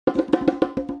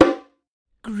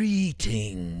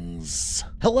Greetings.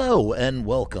 Hello and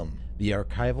welcome. The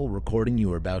archival recording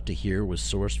you are about to hear was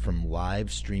sourced from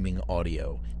live streaming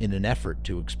audio. In an effort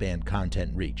to expand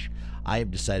content reach, I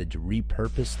have decided to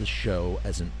repurpose the show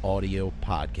as an audio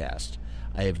podcast.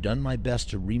 I have done my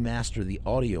best to remaster the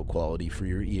audio quality for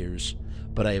your ears,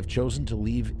 but I have chosen to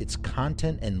leave its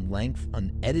content and length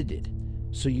unedited,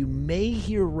 so you may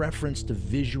hear reference to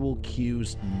visual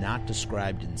cues not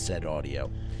described in said audio.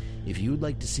 If you would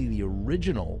like to see the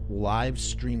original live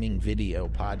streaming video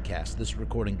podcast this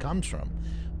recording comes from,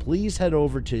 please head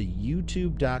over to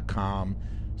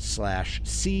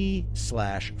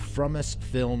youtube.com/c/Frumus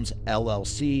Films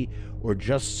LLC, or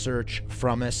just search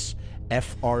Frumus,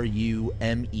 F-R-U-M-E-S-S,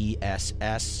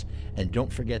 and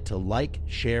don't forget to like,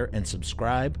 share, and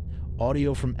subscribe.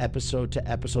 Audio from episode to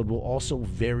episode will also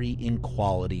vary in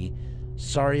quality.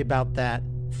 Sorry about that.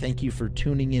 Thank you for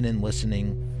tuning in and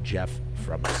listening. Jeff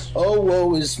Frumus. Oh,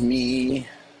 woe is me.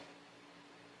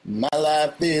 My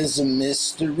life is a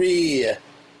mystery.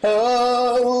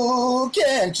 Oh,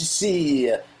 can't you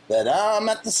see that I'm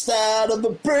at the start of a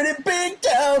pretty big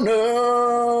downer?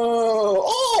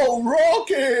 Oh,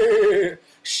 Rocky.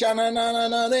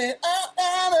 Sha-na-na-na-na-na,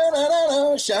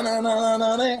 ah-na-na-na-na,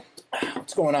 sha-na-na-na-na.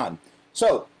 What's going on?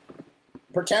 So,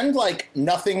 pretend like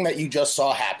nothing that you just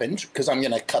saw happened, because I'm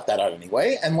going to cut that out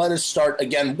anyway, and let us start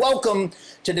again. Welcome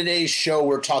to today's show.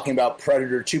 We're talking about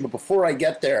Predator 2, but before I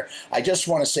get there, I just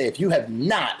want to say, if you have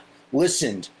not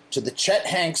listened to the Chet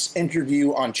Hanks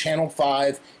interview on Channel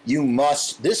 5, you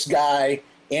must. This guy,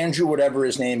 Andrew whatever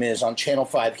his name is, on Channel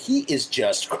 5, he is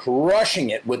just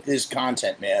crushing it with his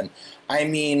content, man. I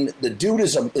mean, the dude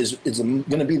is going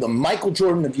to be the Michael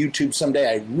Jordan of YouTube someday.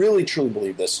 I really, truly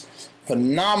believe this.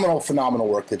 Phenomenal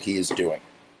work that he is doing.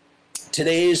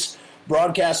 Today's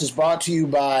broadcast is brought to you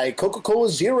by Coca-Cola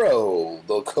Zero,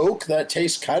 the Coke that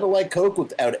tastes kind of like Coke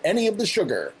without any of the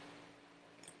sugar,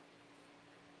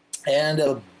 and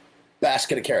a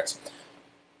basket of carrots.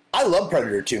 I love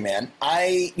Predator 2, man.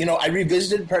 I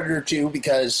revisited Predator 2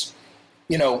 because,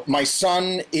 my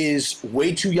son is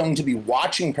way too young to be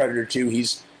watching Predator 2.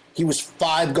 He was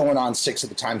 5 going on 6 at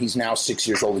the time. He's now 6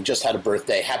 years old. He just had a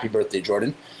birthday. Happy birthday,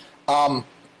 Jordan.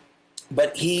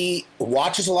 But he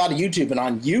watches a lot of YouTube, and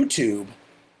on YouTube,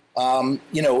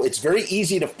 it's very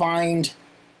easy to find,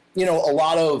 a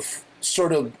lot of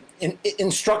sort of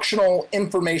instructional,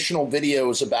 informational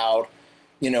videos about,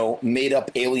 made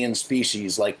up alien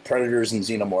species like predators and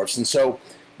xenomorphs. And so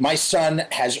my son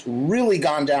has really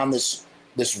gone down this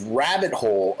rabbit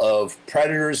hole of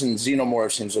predators and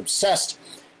xenomorphs. He's obsessed.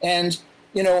 And,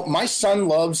 my son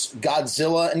loves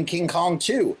Godzilla and King Kong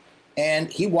too.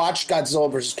 And he watched Godzilla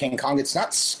vs. King Kong. It's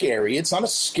not scary. It's not a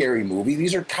scary movie.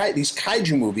 These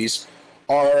kaiju movies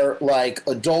are like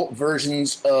adult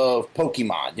versions of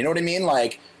Pokemon. You know what I mean?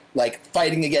 Like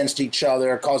fighting against each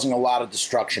other, causing a lot of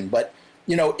destruction. But,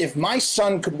 if my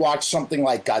son could watch something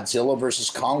like Godzilla vs.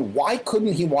 Kong, why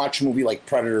couldn't he watch a movie like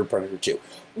Predator 2?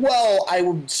 Well, I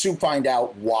would soon find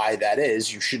out why that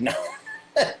is. You should know.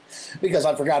 Because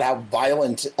I forgot how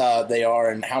violent they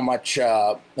are and how much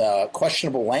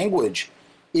questionable language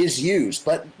is used.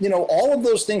 But, all of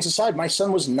those things aside, my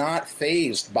son was not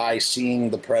fazed by seeing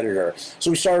The Predator.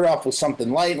 So we started off with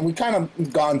something light, and we kind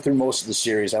of gone through most of the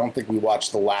series. I don't think we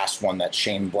watched the last one that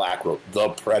Shane Black wrote, The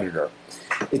Predator.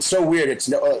 It's so weird. It's,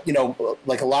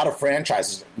 like a lot of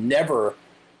franchises never,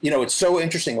 it's so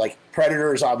interesting. Like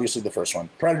Predator is obviously the first one.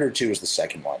 Predator 2 is the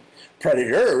second one.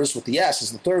 Predators, with the S,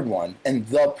 is the third one, and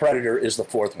The Predator is the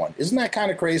fourth one. Isn't that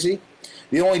kind of crazy?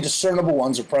 The only discernible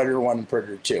ones are Predator 1 and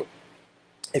Predator 2,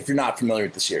 if you're not familiar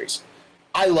with the series.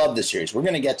 I love the series. We're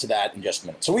going to get to that in just a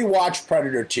minute. So we watched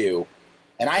Predator 2,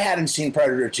 and I hadn't seen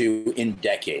Predator 2 in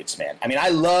decades, man. I mean, I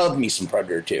love me some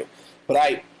Predator 2, but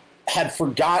I had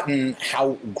forgotten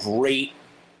how great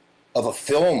of a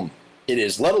film it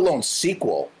is, let alone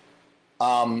sequel.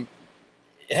 It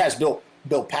has Bill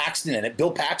Paxton in it.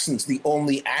 Bill Paxton's the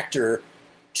only actor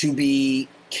to be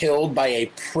killed by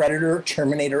a Predator,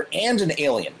 Terminator, and an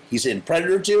Alien. He's in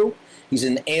Predator 2, he's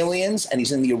in Aliens, and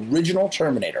he's in the original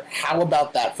Terminator. How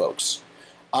about that, folks?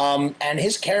 And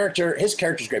his character's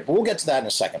great, but we'll get to that in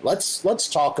a second. Let's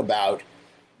talk about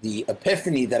the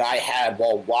epiphany that I had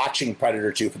while watching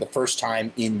Predator 2 for the first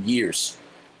time in years.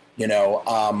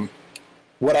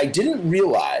 What I didn't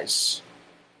realize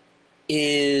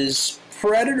is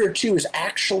Predator 2 is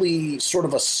actually sort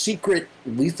of a secret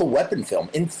Lethal Weapon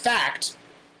film. In fact,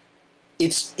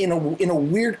 it's in a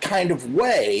weird kind of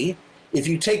way, if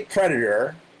you take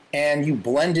Predator and you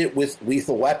blend it with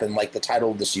Lethal Weapon, like the title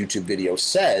of this YouTube video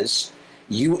says,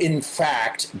 you in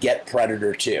fact get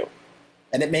Predator 2.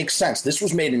 And it makes sense. This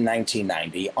was made in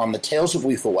 1990 on the tails of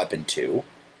Lethal Weapon 2.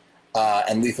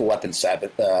 and Lethal Weapon 7,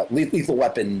 Lethal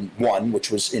Weapon 1,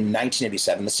 which was in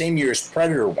 1987, the same year as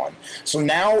Predator 1. So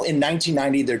now in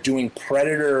 1990, they're doing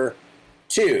Predator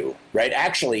 2, right?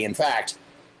 Actually, in fact,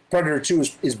 Predator 2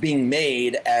 is being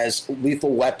made as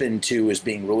Lethal Weapon 2 is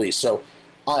being released. So,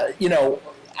 you know,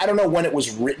 I don't know when it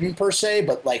was written per se,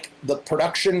 but like the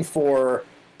production for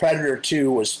Predator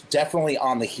 2 was definitely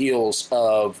on the heels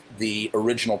of the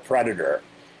original Predator.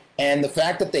 And the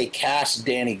fact that they cast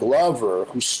Danny Glover,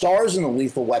 who stars in the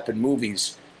Lethal Weapon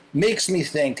movies, makes me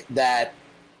think that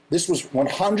this was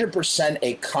 100%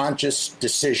 a conscious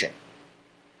decision.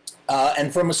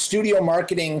 And from a studio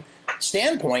marketing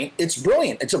standpoint, it's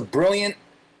brilliant. It's a brilliant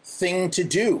thing to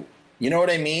do. You know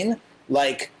what I mean?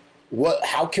 Like,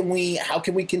 how can we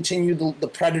continue the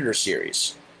Predator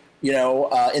series? You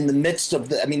know, in the midst of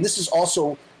the, I mean, this is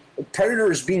also, Predator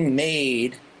is being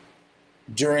made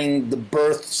during the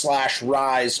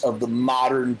birth/rise of the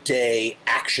modern day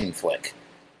action flick,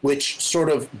 which sort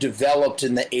of developed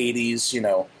in the 80s, you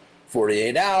know,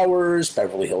 48 Hours,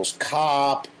 Beverly Hills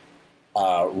Cop,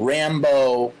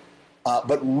 Rambo,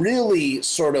 but really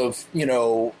sort of, you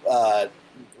know,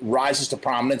 rises to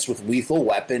prominence with Lethal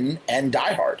Weapon and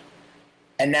Die Hard.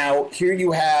 And now here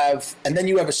you have, and then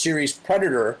you have a series,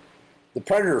 Predator, the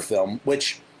Predator film,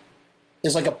 which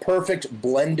is like a perfect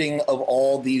blending of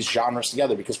all these genres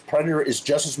together, because Predator is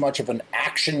just as much of an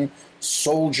action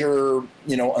soldier,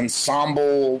 you know,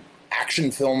 ensemble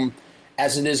action film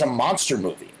as it is a monster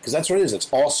movie, because that's what it is. It's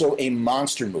also a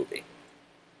monster movie.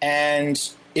 And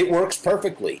it works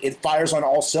perfectly. It fires on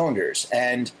all cylinders.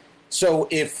 And so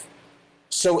if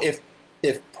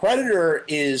Predator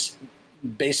is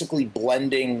basically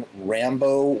blending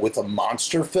Rambo with a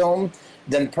monster film,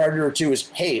 then Predator 2 is,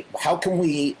 hey, how can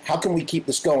we keep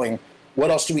this going? What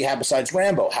else do we have besides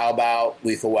Rambo? How about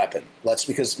Lethal Weapon?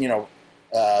 Because, you know,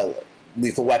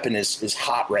 Lethal Weapon is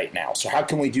hot right now. So how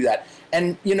can we do that?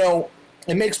 And, you know,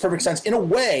 it makes perfect sense. In a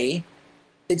way,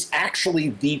 it's actually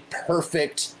the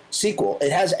perfect sequel.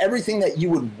 It has everything that you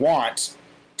would want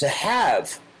to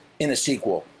have in a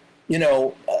sequel. You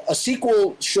know, a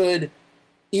sequel should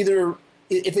either,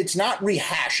 if it's not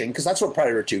rehashing, because that's what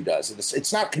Predator 2 does.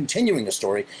 It's not continuing a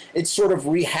story. It's sort of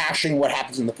rehashing what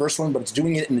happens in the first one, but it's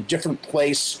doing it in a different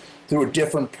place through a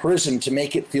different prism to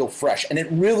make it feel fresh. And it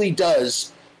really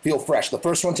does feel fresh. The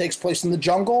first one takes place in the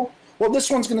jungle. Well, this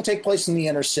one's going to take place in the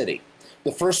inner city.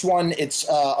 The first one, it's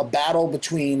a battle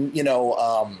between, you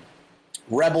know,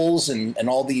 rebels and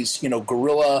all these, you know,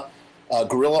 guerrilla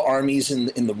armies in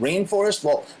the rainforest.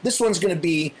 Well, this one's going to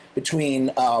be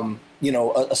between, you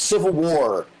know, a civil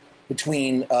war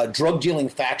between drug-dealing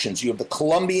factions. You have the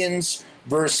Colombians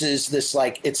versus this,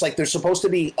 like, it's like they're supposed to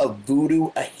be a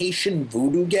Haitian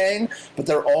voodoo gang, but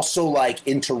they're also, like,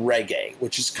 into reggae,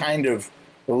 which is kind of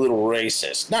a little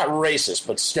racist. Not racist,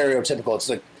 but stereotypical. It's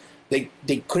like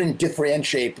they couldn't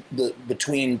differentiate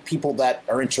between people that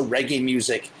are into reggae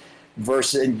music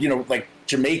versus, you know, like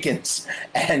Jamaicans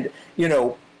and, you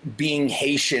know, being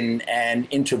Haitian and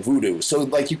into voodoo. So,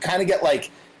 like, you kind of get,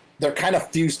 like, they're kind of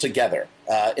fused together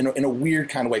in a weird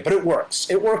kind of way. But it works.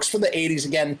 It works for the 80s.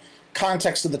 Again,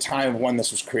 context of the time of when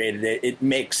this was created, it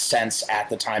makes sense at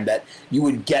the time that you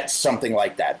would get something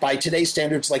like that. By today's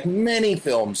standards, like many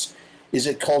films, is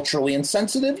it culturally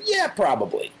insensitive? Yeah,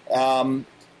 probably.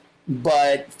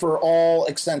 But for all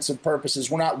extensive purposes,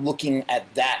 we're not looking at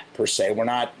that per se. We're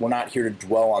not here to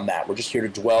dwell on that. We're just here to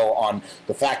dwell on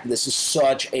the fact that this is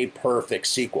such a perfect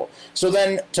sequel. So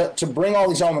then to bring all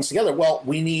these elements together, well,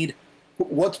 we need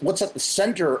what's at the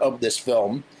center of this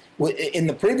film. In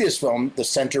the previous film, the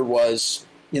center was,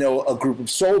 you know, a group of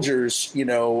soldiers, you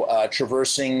know,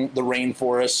 traversing the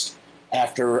rainforest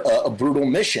after a brutal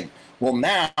mission. Well,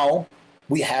 now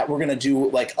we're going to do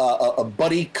like a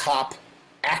buddy cop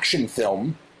action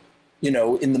film, you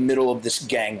know, in the middle of this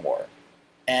gang war.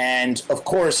 And of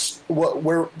course,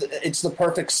 it's the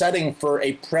perfect setting for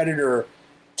a predator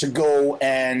to go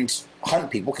and hunt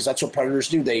people, because that's what predators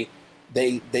do. They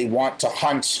want to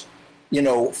hunt, you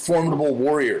know, formidable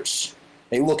warriors.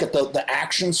 They look at the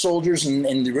action soldiers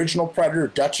in the original Predator,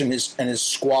 Dutch and his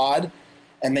squad,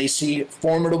 and they see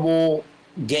formidable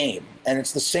game. And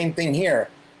it's the same thing here.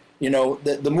 You know,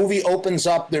 the movie opens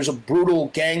up, there's a brutal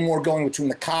gang war going between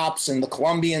the cops and the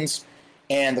Colombians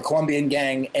and the Colombian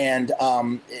gang, and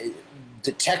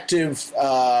Detective,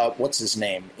 what's his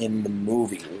name in the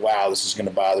movie? Wow, this is going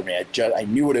to bother me. I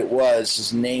knew what it was.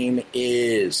 His name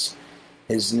is,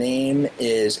 and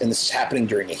this is happening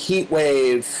during a heat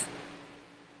wave.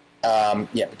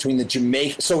 Between the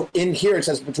Jamaicans. So in here it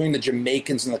says between the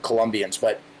Jamaicans and the Colombians,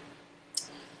 but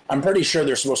I'm pretty sure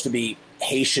they're supposed to be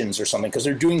Haitians or something, because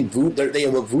they're doing voodoo. They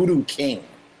have a voodoo king,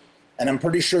 And I'm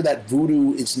pretty sure that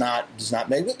Voodoo does not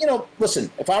make,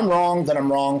 listen, if I'm wrong, then I'm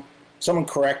wrong. Someone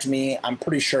correct me. I'm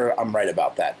pretty sure I'm right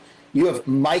about that. You have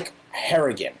Mike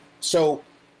Harrigan. So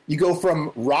you go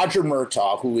from Roger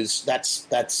Murtaugh,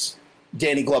 that's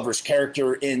Danny Glover's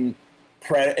character in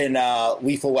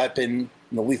Lethal Weapon,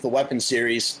 in the Lethal Weapon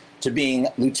series, to being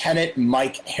Lieutenant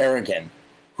Mike Harrigan,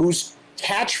 whose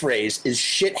catchphrase is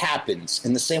 "shit happens,"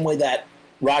 in the same way that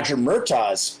Roger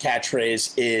Murtaugh's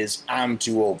catchphrase is "I'm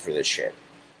too old for this shit."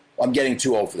 I'm getting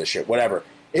too old for this shit. Whatever.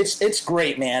 It's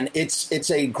great, man. It's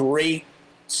a great,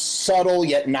 subtle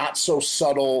yet not so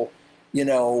subtle,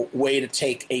 way to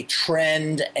take a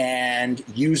trend and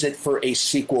use it for a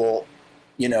sequel,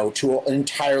 to an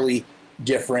entirely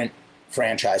different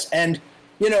franchise. And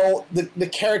the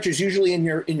characters usually in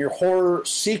your horror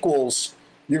sequels,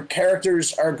 your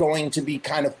characters are going to be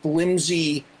kind of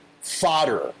flimsy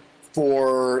fodder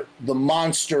for the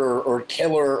monster or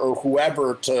killer or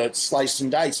whoever to slice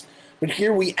and dice. But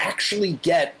here we actually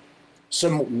get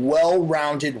some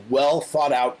well-rounded,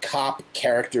 well-thought-out cop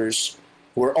characters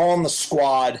who are all in the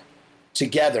squad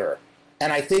together.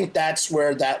 And I think that's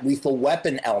where that Lethal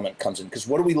Weapon element comes in. Because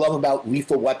what do we love about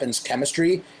Lethal Weapon's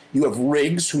chemistry? You have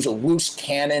Riggs, who's a loose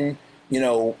cannon,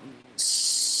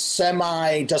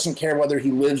 semi, doesn't care whether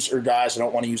he lives or dies. I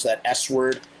don't want to use that S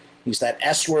word. He's that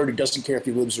S word who doesn't care if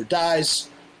he lives or dies.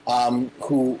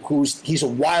 He's a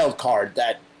wild card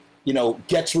that,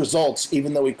 gets results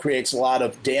even though he creates a lot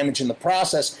of damage in the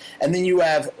process. And then you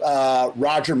have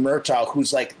Roger Murtaugh,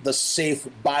 who's like the safe,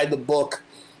 by the book,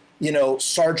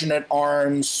 sergeant at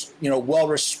arms, well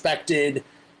respected,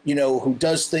 who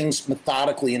does things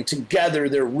methodically. And together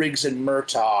they're Riggs and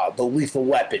Murtaugh, the Lethal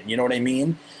Weapon. You know what I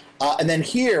mean? And then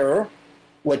here,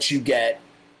 what you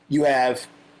have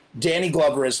Danny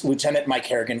Glover as Lieutenant Mike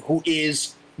Harrigan, who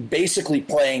is basically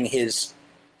playing his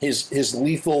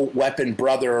Lethal Weapon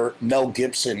brother, Mel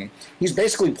Gibson. He's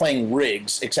basically playing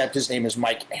Riggs, except his name is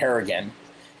Mike Harrigan.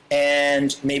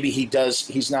 And maybe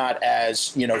he's not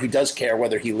as, he does care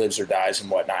whether he lives or dies and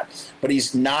whatnot. But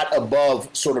he's not above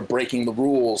sort of breaking the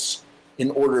rules in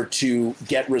order to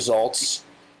get results.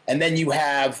 And then you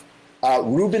have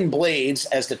Ruben Blades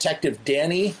as Detective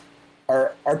Danny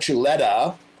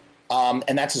Archuleta,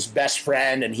 and that's his best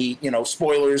friend. And he,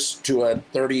 spoilers to a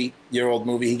 30-year-old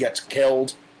movie, he gets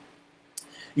killed.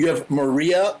 You have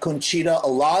Maria Conchita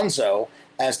Alonso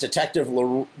as Detective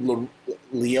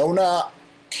Leona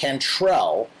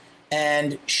Cantrell,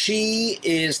 and she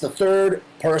is the third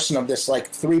person of this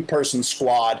like 3-person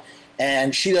squad,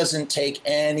 and she doesn't take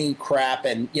any crap.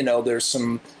 And there's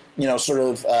some sort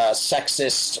of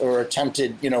sexist or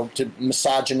attempted to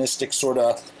misogynistic sort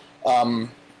of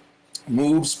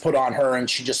moves put on her, and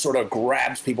she just sort of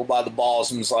grabs people by the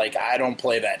balls and is like, I don't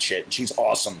play that shit. And she's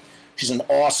awesome. She's an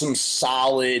awesome,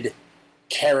 solid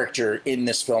character in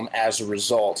this film as a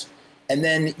result. And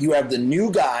then you have the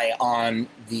new guy on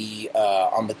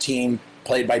the team,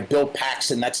 played by Bill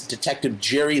Paxton. That's Detective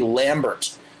Jerry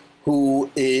Lambert, who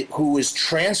is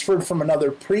transferred from another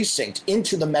precinct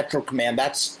into the Metro Command.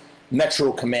 That's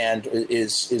Metro Command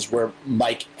is where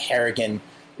Mike Harrigan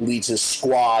leads a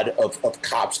squad of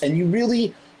cops.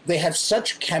 And they have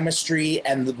such chemistry,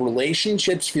 and the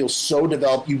relationships feel so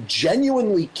developed. You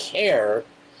genuinely care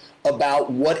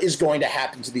about what is going to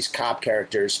happen to these cop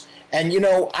characters. And,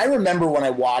 I remember when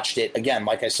I watched it, again,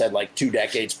 like I said, like 2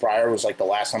 decades prior was like the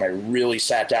last time I really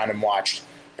sat down and watched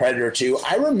Predator 2.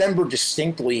 I remember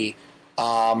distinctly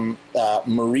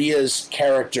Maria's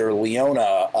character,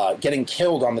 Leona, getting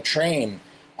killed on the train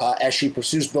as she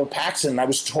pursues Bill Paxton. And I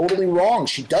was totally wrong.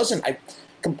 She doesn't. I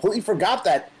completely forgot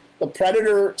that the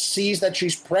Predator sees that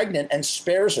she's pregnant and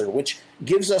spares her, which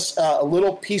gives us a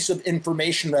little piece of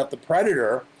information about the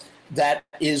Predator that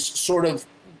is sort of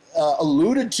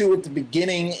alluded to at the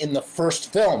beginning in the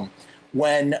first film,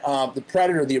 when the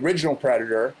Predator, the original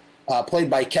Predator,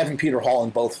 played by Kevin Peter Hall in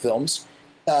both films,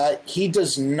 he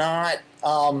does not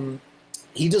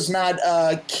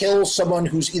kill someone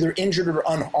who's either injured or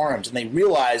unharmed, and they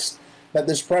realize that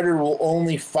this Predator will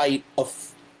only fight a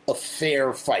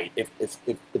fair fight, if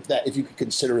you could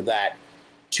consider that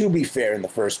to be fair in the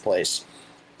first place.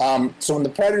 So when the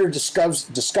Predator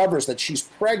discovers that she's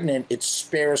pregnant, it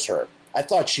spares her. I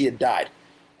thought she had died.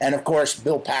 And of course,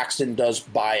 Bill Paxton does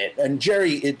buy it. And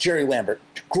Jerry Lambert,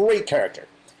 great character.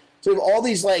 So we have all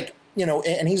these and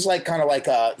he's like kind of like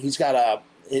he's got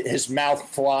his mouth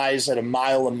flies at a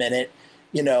mile a minute.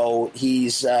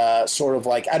 He's sort of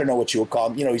like, I don't know what you would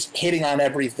call him. He's hitting on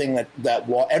everything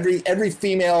every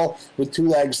female with 2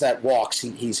 legs that walks.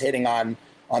 He's hitting on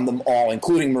them all,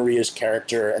 including Maria's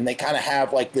character. And they kind of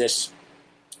have like this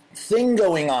thing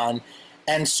going on.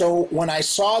 And so when I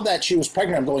saw that she was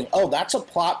pregnant, I'm going, oh, that's a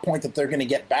plot point that they're going to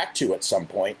get back to at some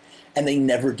point. And they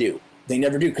never do. They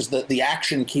never do, because the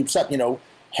action keeps up.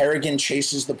 Harrigan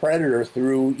chases the Predator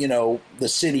through, the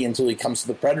city until he comes to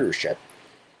the Predator ship.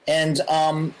 And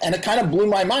it kind of blew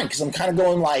my mind, because I'm kind of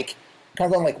going like,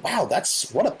 wow,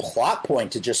 that's what a plot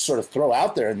point to just sort of throw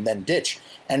out there and then ditch.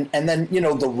 And then,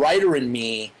 the writer in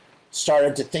me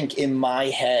started to think in my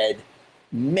head,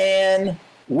 man,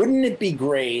 wouldn't it be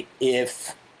great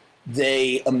if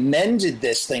they amended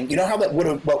this thing? You know how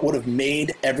what would have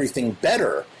made everything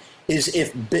better is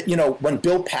if, when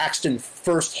Bill Paxton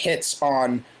first hits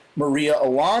on Maria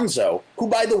Alonso, who,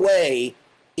 by the way,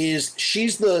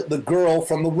 she's the girl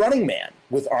from The Running Man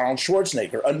with Arnold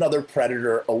Schwarzenegger, another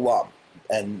Predator alum.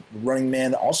 And Running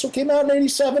Man also came out in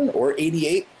 87 or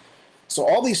 88. So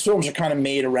all these films are kind of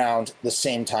made around the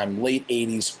same time, late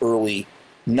 80s, early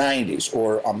 90s,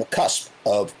 or on the cusp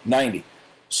of 90.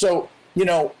 So,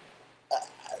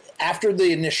 after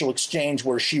the initial exchange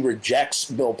where she rejects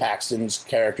Bill Paxton's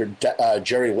character,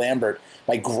 Jerry Lambert,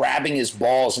 by grabbing his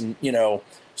balls and,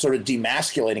 sort of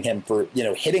demasculating him for,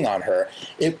 hitting on her,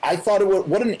 I thought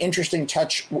what an interesting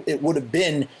touch it would have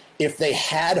been if they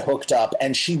had hooked up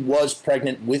and she was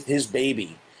pregnant with his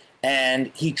baby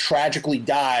and he tragically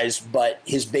dies, but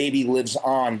his baby lives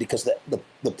on because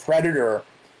the Predator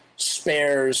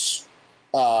spares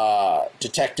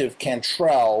Detective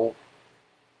Cantrell,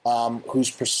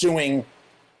 who's pursuing,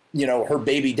 her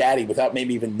baby daddy without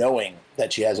maybe even knowing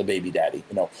that she has a baby daddy,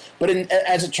 But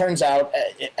as it turns out,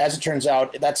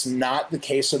 that's not the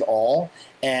case at all.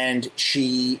 And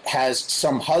she has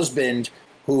some husband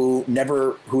who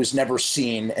is never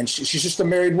seen, and she's just a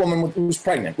married woman who's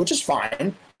pregnant, which is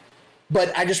fine.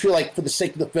 But I just feel like, for the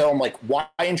sake of the film, like, why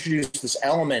introduce this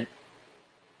element?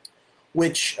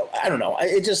 Which, I don't know.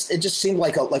 It just seemed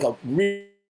like a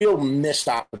real missed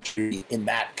opportunity in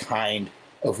that kind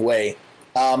of way.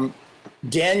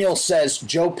 Daniel says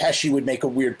Joe Pesci would make a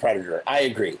weird Predator. I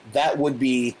agree. That would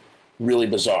be really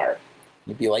bizarre.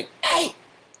 You'd be like, hey,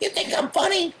 you think I'm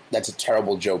funny? That's a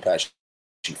terrible Joe Pesci.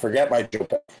 Forget my Joe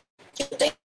Pesci. You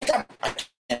think I'm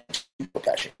Joe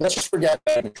Pesci? Let's just forget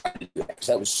that I'm trying to do that, because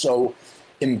that was so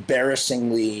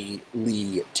embarrassingly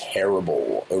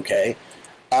terrible, okay?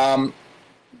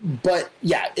 But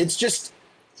yeah, it's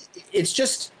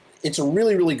a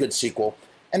really, really good sequel.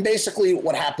 And basically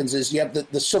what happens is you have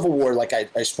the Civil War, like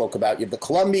I spoke about. You have the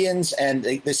Colombians, and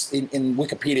this in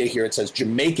Wikipedia here it says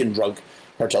Jamaican drug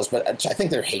cartels, but I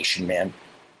think they're Haitian, man.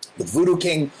 The Voodoo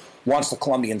King wants the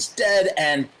Colombians dead,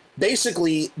 and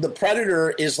basically the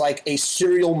Predator is like a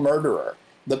serial murderer.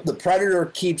 The Predator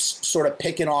keeps sort of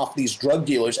picking off these drug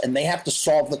dealers, and they have to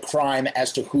solve the crime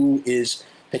as to who is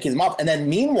picking them off. And then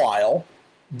meanwhile,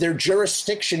 their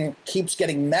jurisdiction keeps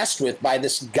getting messed with by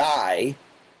this guy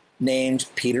named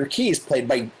Peter Keyes, played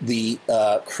by the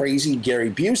crazy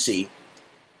Gary Busey.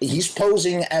 He's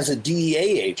posing as a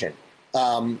DEA agent,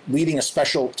 leading a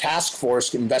special task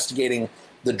force investigating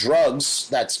the drugs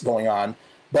that's going on.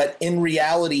 But in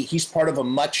reality, he's part of a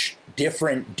much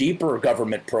different, deeper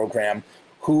government program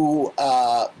who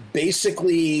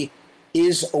basically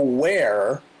is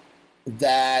aware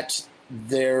that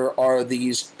there are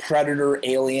these Predator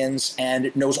aliens,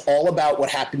 and knows all about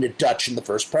what happened to Dutch in the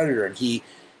first Predator. And he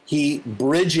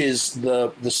bridges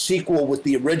the sequel with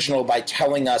the original by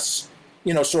telling us,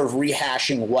 sort of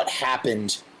rehashing what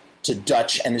happened to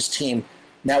Dutch and his team.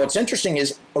 Now, what's interesting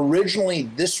is originally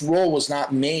this role was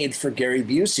not made for Gary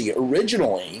Busey.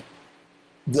 Originally,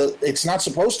 it's not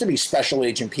supposed to be Special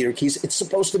Agent Peter Keyes. It's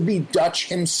supposed to be Dutch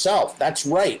himself. That's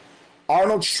right.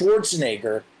 Arnold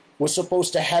Schwarzenegger was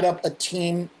supposed to head up a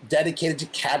team dedicated to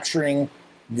capturing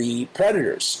the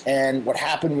Predators. And what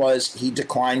happened was he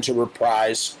declined to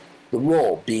reprise the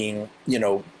role, being,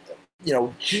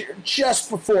 just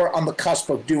before on the cusp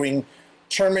of doing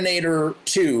Terminator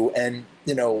 2 and,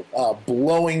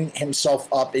 blowing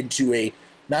himself up into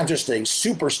not just a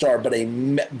superstar, but a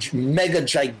mega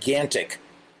gigantic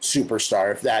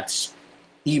superstar, if that's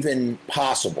even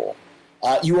possible.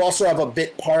 You also have a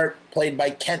bit part played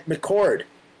by Kent McCord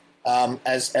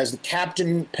as the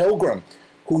Captain Pilgrim,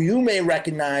 who you may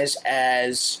recognize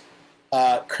as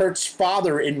Kurt's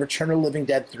father in Return of the Living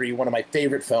Dead 3, one of my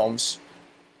favorite films.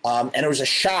 And it was a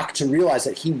shock to realize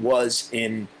that he was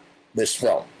in this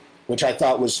film, which I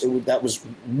thought was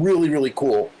really, really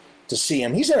cool to see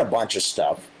him. He's in a bunch of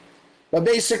stuff. But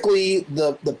basically,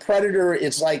 the Predator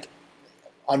is like,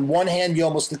 on one hand, you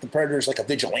almost think the Predator is like a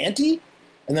vigilante.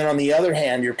 And then on the other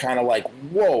hand, you're kind of like,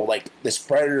 whoa, like this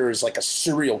Predator is like a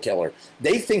serial killer.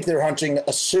 They think they're hunting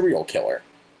a serial killer.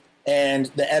 And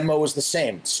the MO is the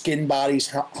same. Skin bodies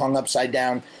hung upside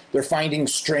down. They're finding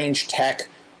strange tech,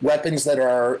 weapons that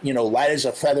are, light as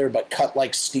a feather but cut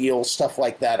like steel, stuff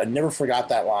like that. I never forgot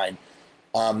that line.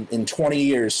 In 20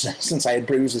 years since I had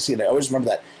previously seen it, I always remember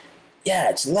that. Yeah,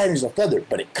 it's light as a feather,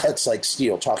 but it cuts like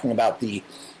steel. Talking about the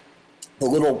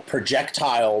little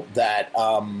projectile that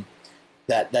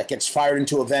that gets fired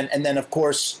into a vent, and then of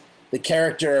course the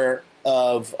character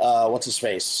of what's his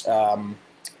face,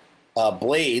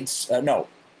 Blades. No,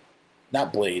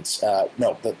 not Blades.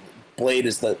 No, the Blade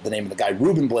is the name of the guy.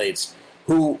 Ruben Blades,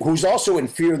 who's also in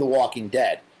Fear the Walking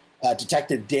Dead.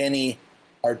 Detective Danny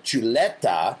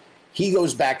Archuleta. He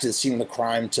goes back to the scene of the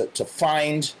crime to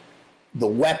find the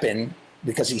weapon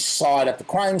because he saw it at the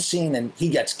crime scene, and he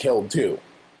gets killed too.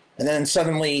 And then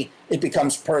suddenly it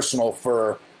becomes personal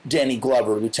for Danny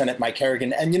Glover, Lieutenant Mike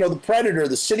Harrigan, and the Predator,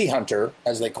 the City Hunter,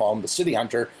 as they call him, the City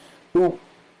Hunter, who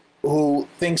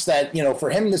thinks that for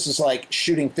him this is like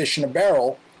shooting fish in a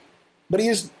barrel, but he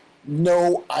has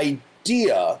no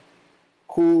idea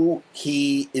who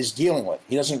he is dealing with.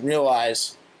 He doesn't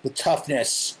realize the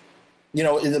toughness.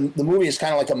 The movie is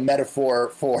kind of like a metaphor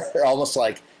for almost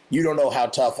like you don't know how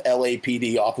tough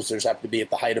LAPD officers have to be at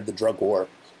the height of the drug war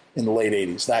in the late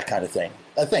 80s, that kind of thing.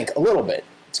 I think a little bit.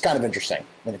 It's kind of interesting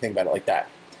when you think about it like that.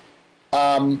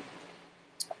 And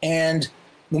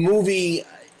the movie,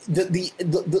 the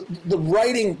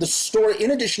writing, the story,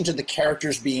 in addition to the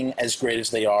characters being as great as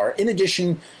they are, in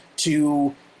addition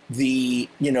to the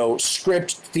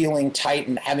script feeling tight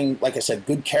and having, like I said,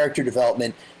 good character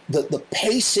development, the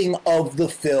pacing of the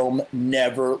film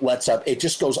never lets up. It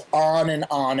just goes on and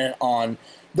on and on.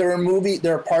 There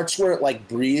are parts where it like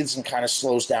breathes and kind of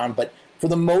slows down, but for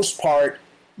the most part,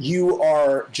 you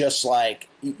are just like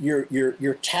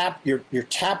you're tapped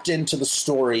into the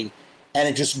story, and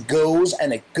it just goes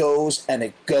and it goes and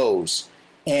it goes.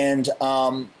 And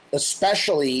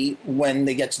especially when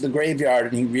they get to the graveyard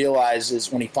and he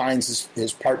realizes, when he finds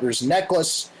his partner's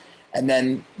necklace, and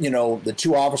then the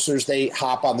two officers, they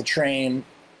hop on the train.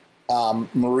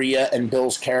 Maria and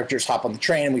Bill's characters hop on the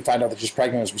train, and we find out that she's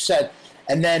pregnant, as we said.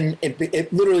 And then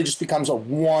it literally just becomes a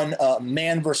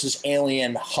man versus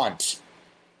alien hunt.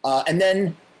 And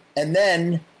then,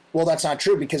 well, that's not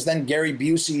true, because then Gary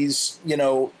Busey's,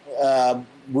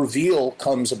 reveal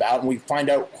comes about, and we find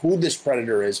out who this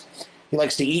Predator is. He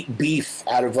likes to eat beef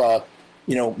out of a,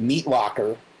 meat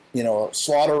locker,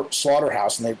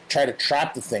 slaughterhouse, and they try to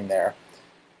trap the thing there.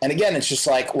 And again, it's just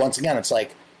like, once again, it's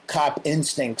like cop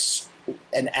instincts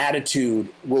and attitude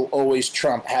will always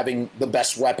trump having the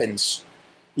best weapons.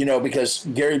 Because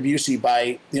Gary Busey,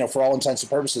 for all intents and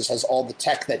purposes, has all the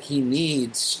tech that he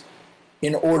needs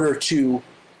in order to,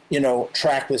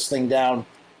 track this thing down.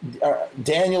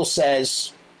 Daniel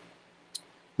says,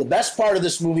 the best part of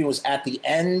this movie was at the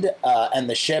end, and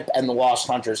the ship and the Lost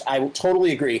Hunters. I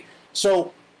totally agree.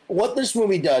 So what this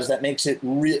movie does that makes it,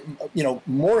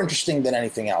 more interesting than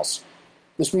anything else,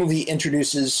 this movie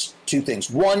introduces two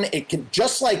things. One, it can,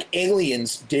 just like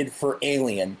Aliens did for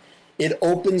Alien, it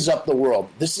opens up the world.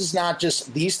 This is not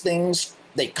just these things.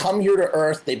 They come here to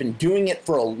Earth. They've been doing it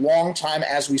for a long time,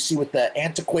 as we see with the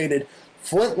antiquated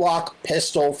flintlock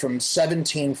pistol from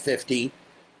 1750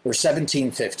 or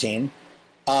 1715.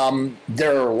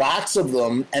 There are lots of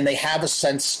them, and they have a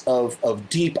sense of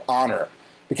deep honor.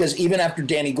 Because even after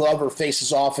Danny Glover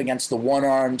faces off against the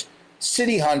one-armed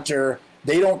City Hunter,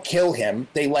 they don't kill him.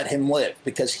 They let him live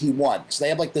because he won. So they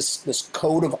have like this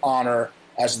code of honor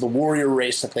as the warrior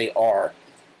race that they are.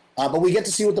 But we get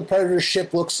to see what the Predator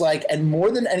ship looks like, and more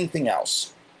than anything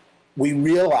else, we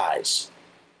realize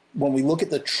when we look at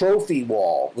the trophy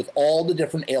wall with all the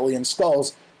different alien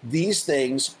skulls, these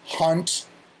things hunt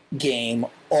game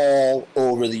all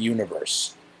over the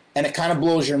universe. And it kind of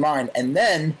blows your mind. And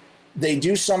then they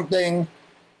do something,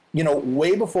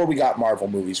 way before we got Marvel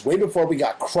movies, way before we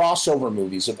got crossover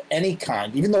movies of any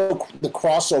kind, even though the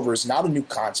crossover is not a new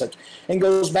concept and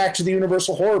goes back to the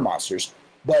Universal horror monsters.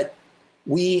 But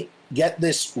we get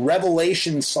this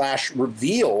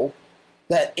revelation/reveal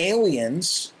that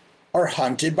aliens are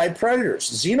hunted by predators,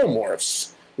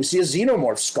 xenomorphs. We see a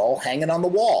xenomorph skull hanging on the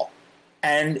wall.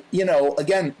 And,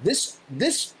 again, this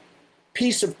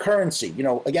piece of currency,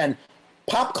 again,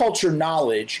 pop culture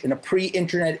knowledge in a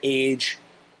pre-internet age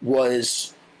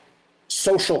was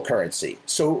social currency.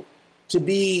 So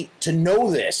to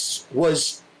know this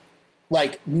was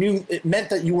like new. It meant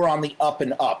that you were on the up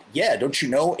and up. Yeah, don't you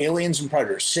know? Aliens and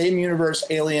predators, same universe.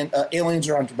 Aliens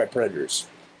are hunted by predators.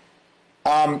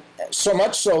 So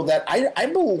much so that I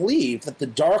believe that the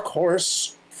Dark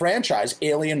Horse franchise,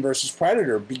 Alien versus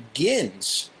Predator,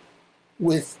 begins,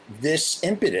 with this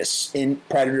impetus in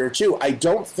Predator 2. I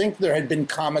don't think there had been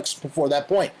comics before that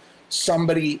point.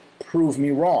 Somebody prove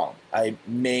me wrong. I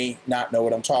may not know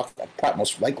what I'm talking about. Probably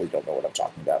most likely don't know what I'm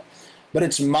talking about. But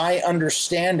it's my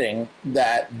understanding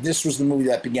that this was the movie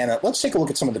that began it. Let's take a look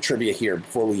at some of the trivia here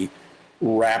before we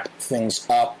wrap things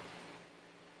up.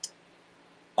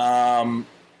 But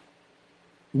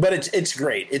it's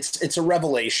great. It's a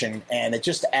revelation, and it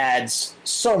just adds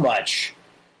so much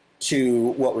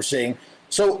to what we're seeing.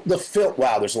 So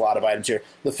wow, there's a lot of items here.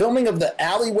 The filming of the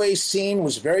alleyway scene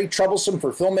was very troublesome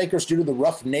for filmmakers due to the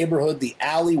rough neighborhood. The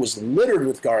alley was littered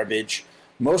with garbage,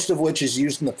 most of which is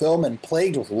used in the film, and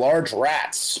plagued with large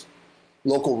rats.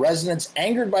 Local residents,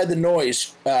 angered by the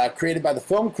noise created by the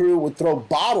film crew, would throw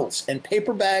bottles and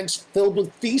paper bags filled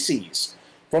with feces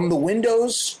from the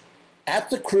windows at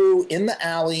the crew in the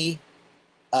alley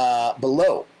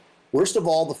below. Worst of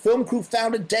all, the film crew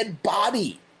found a dead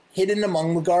body hidden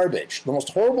among the garbage. The most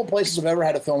horrible places I've ever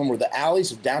had to film were the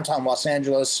alleys of downtown Los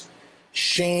Angeles,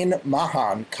 Shane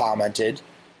Mahan commented,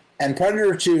 and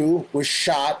Predator 2 was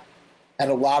shot at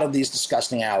a lot of these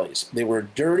disgusting alleys. They were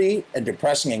dirty and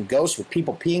depressing and ghosts with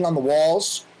people peeing on the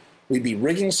walls. We'd be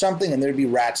rigging something and there'd be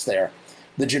rats there.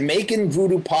 The Jamaican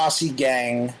Voodoo Posse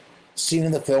gang seen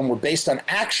in the film were based on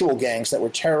actual gangs that were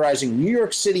terrorizing New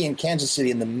York City and Kansas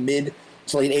City in the mid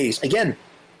to late 80s. Again,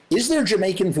 is there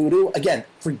Jamaican voodoo? Again,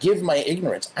 forgive my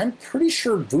ignorance. I'm pretty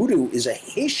sure voodoo is a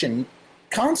Haitian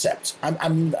concept.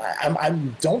 I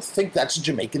don't think that's a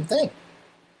Jamaican thing.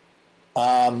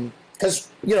 Because,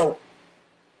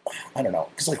 I don't know.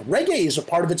 Because, reggae is a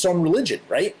part of its own religion,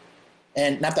 right?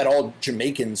 And not that all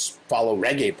Jamaicans follow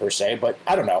reggae per se, but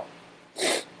I don't know.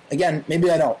 Again,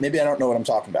 maybe I don't. Maybe I don't know what I'm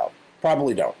talking about.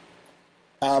 Probably don't.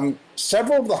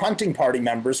 Several of the hunting party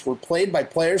members were played by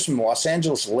players from the Los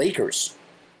Angeles Lakers.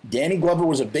 Danny Glover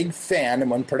was a big fan, and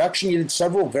when production needed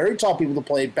several very tall people to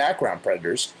play background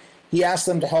Predators, he asked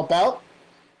them to help out.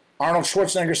 Arnold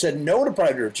Schwarzenegger said no to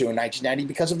Predator 2 in 1990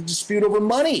 because of a dispute over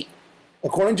money.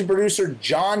 According to producer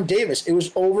John Davis, it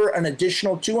was over an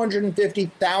additional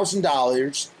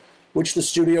 $250,000, which the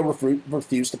studio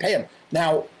refused to pay him.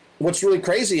 Now, what's really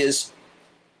crazy is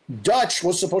Dutch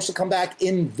was supposed to come back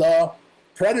in The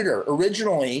Predator.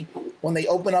 Originally, when they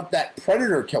open up that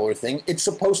Predator killer thing, it's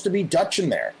supposed to be Dutch in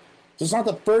there. So it's not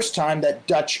the first time that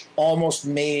Dutch almost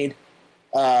made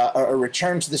a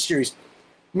return to the series.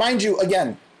 Mind you,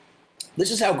 again, this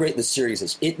is how great this series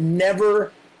is. It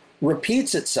never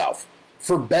repeats itself.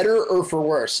 For better or for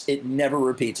worse, it never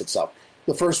repeats itself.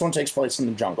 The first one takes place in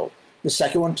the jungle. The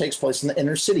second one takes place in the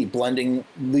inner city, blending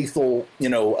lethal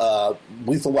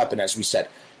weapon, as we said.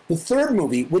 The third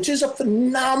movie, which is a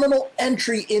phenomenal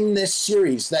entry in this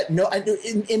series, that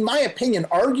in my opinion,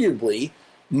 arguably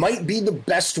might be the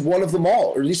best one of them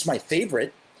all, or at least my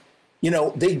favorite.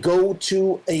 They go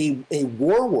to a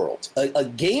war world, a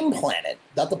game planet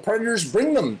that the Predators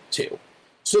bring them to.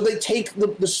 So they take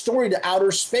the story to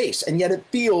outer space, and yet it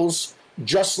feels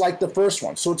just like the first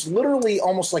one. So it's literally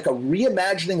almost like a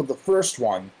reimagining of the first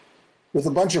one with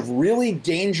a bunch of really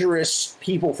dangerous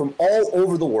people from all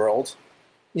over the world.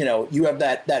 You have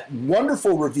that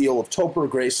wonderful reveal of Topher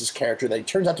Grace's character that he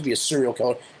turns out to be a serial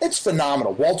killer. It's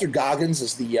phenomenal. Walter Goggins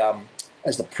as the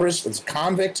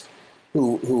convict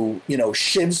who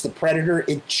shivs the Predator.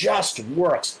 It just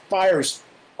works, fires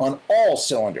on all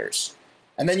cylinders.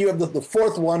 And then you have the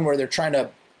fourth one where they're trying to,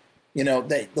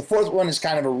 the fourth one is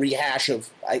kind of a rehash of,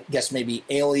 I guess, maybe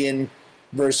Alien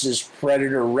versus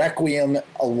Predator Requiem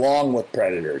along with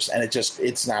Predators. And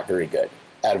it's not very good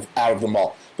out of them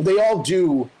all. But they all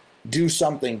do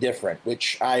something different,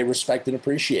 which I respect and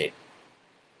appreciate.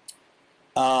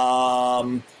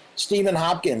 Stephen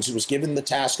Hopkins was given the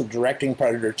task of directing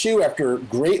Predator 2 after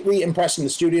greatly impressing the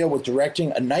studio with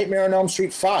directing A Nightmare on Elm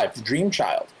Street 5, The Dream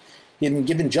Child. He had been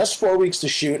given just 4 weeks to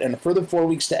shoot and a further 4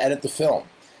 weeks to edit the film.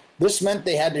 This meant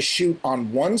they had to shoot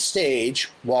on one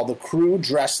stage while the crew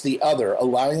dressed the other,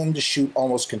 allowing them to shoot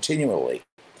almost continually.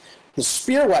 The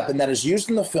spear weapon that is used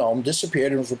in the film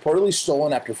disappeared and was reportedly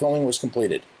stolen after filming was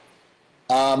completed.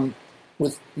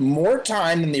 With more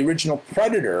time than the original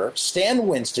Predator, Stan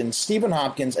Winston, Stephen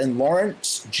Hopkins, and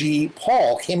Lawrence G.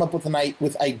 Paul came up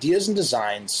with ideas and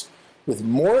designs with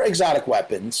more exotic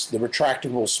weapons, the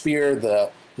retractable spear, the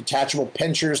detachable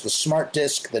pinchers, the smart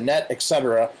disc, the net,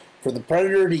 etc., for the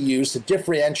Predator to use to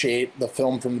differentiate the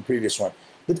film from the previous one.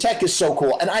 The tech is so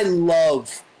cool, and I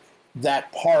love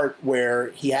that part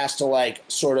where he has to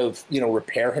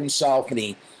repair himself, and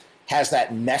he has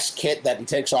that mess kit that he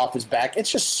takes off his back.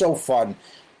 It's just so fun.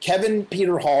 Kevin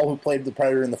Peter Hall, who played the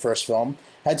Predator in the first film,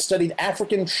 had studied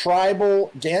African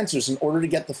tribal dancers in order to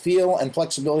get the feel and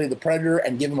flexibility of the Predator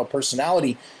and give him a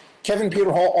personality. Kevin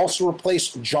Peter Hall also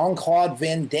replaced Jean-Claude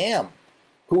Van Damme,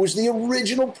 who was the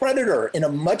original Predator in a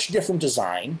much different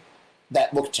design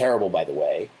that looked terrible, by the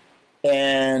way.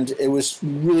 And it was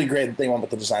really great that they went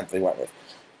with the design that they went with.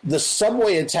 The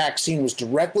subway attack scene was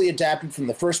directly adapted from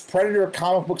the first Predator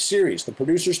comic book series. The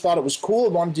producers thought it was cool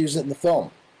and wanted to use it in the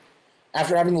film.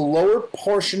 After having the lower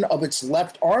portion of its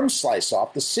left arm slice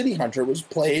off, the City Hunter was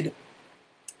played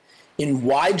in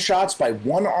wide shots by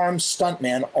one-armed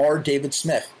stuntman R. David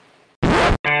Smith.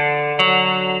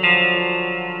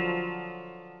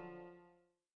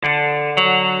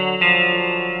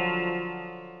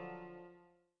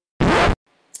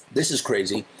 This is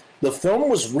crazy. The film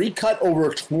was recut over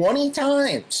 20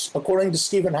 times, according to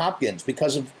Stephen Hopkins,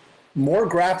 because of more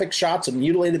graphic shots of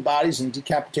mutilated bodies and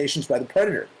decapitations by the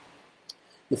Predator.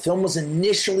 The film was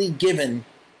initially given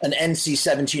an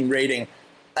NC-17 rating.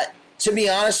 To be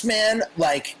honest, man,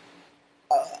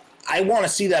 I want to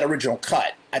see that original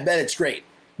cut. I bet it's great.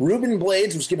 Ruben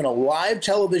Blades was given a live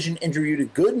television interview to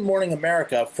Good Morning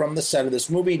America from the set of this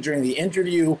movie. During the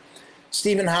interview,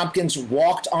 Stephen Hopkins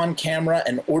walked on camera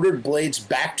and ordered Blades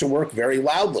back to work very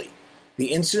loudly. The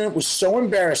incident was so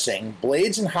embarrassing,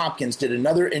 Blades and Hopkins did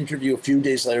another interview a few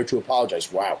days later to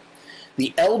apologize. Wow.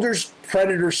 The Elder's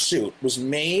Predator suit was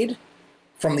made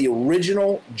from the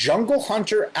original Jungle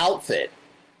Hunter outfit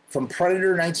from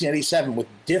Predator 1987 with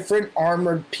different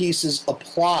armored pieces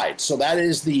applied. So that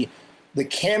is the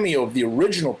cameo of the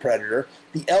original Predator.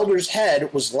 The Elder's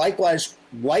head was likewise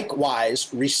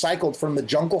recycled from the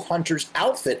Jungle Hunter's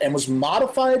outfit and was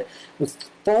modified with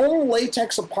foam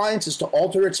latex appliances to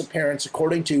alter its appearance,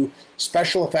 according to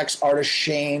special effects artist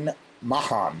Shane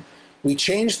Mahan. We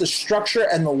changed the structure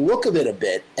and the look of it a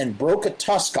bit and broke a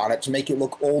tusk on it to make it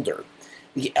look older.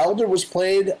 The Elder was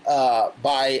played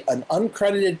by an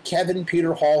uncredited Kevin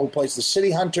Peter Hall, who plays the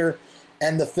City Hunter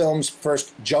and the film's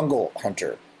first Jungle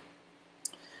Hunter.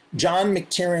 John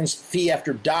McTiernan's fee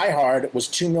after Die Hard was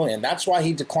 $2 million. That's why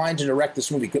he declined to direct this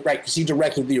movie, right? Because he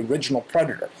directed the original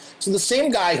Predator. So the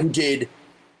same guy who did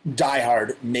Die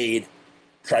Hard made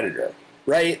Predator,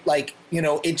 right?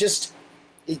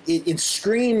 It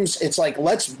screams. It's like,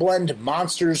 let's blend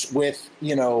monsters with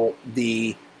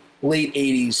the late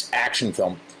 80s action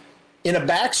film. In a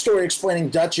backstory explaining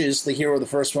Dutch's, the hero of the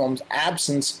first film's,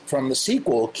 absence from the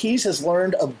sequel, Keyes has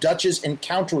learned of Dutch's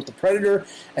encounter with the Predator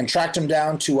and tracked him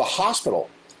down to a hospital.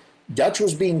 Dutch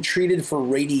was being treated for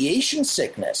radiation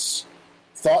sickness,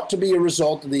 thought to be a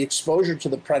result of the exposure to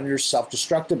the Predator's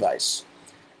self-destruct device.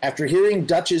 After hearing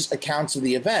Dutch's accounts of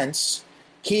the events,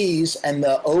 Keyes and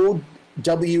the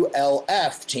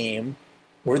OWLF team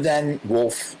were then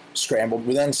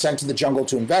sent to the jungle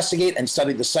to investigate and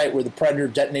study the site where the Predator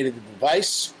detonated the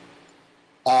device.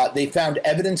 They found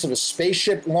evidence of a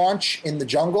spaceship launch in the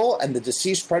jungle, and the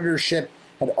deceased Predator ship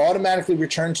had automatically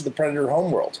returned to the Predator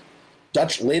homeworld.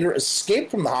 Dutch later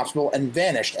escaped from the hospital and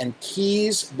vanished, and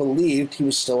Keyes believed he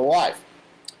was still alive.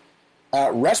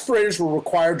 Respirators were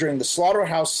required during the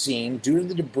slaughterhouse scene due to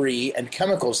the debris and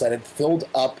chemicals that had filled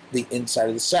up the inside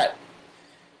of the set.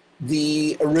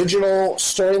 The original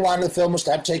storyline of the film was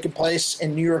to have taken place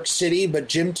in New York City, but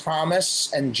Jim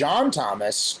Thomas and John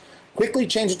Thomas quickly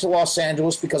changed it to Los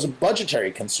Angeles because of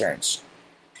budgetary concerns.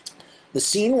 The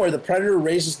scene where the Predator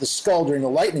raises the skull during the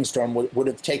lightning storm would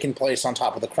have taken place on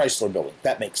top of the Chrysler Building.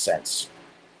 That makes sense.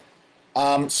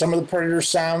 Some of the Predator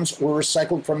sounds were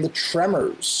recycled from the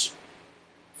Tremors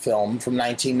film from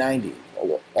 1990.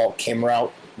 All came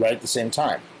out right at the same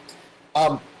time.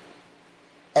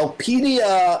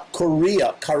 Elpidia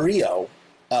Carrillo,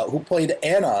 who played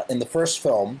Anna in the first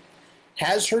film,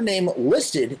 has her name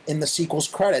listed in the sequel's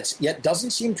credits, yet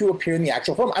doesn't seem to appear in the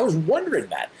actual film. I was wondering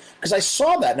that, because I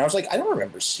saw that, and I was like, I don't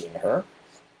remember seeing her.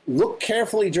 Look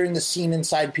carefully during the scene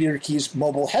inside Peter Keyes'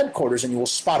 mobile headquarters, and you will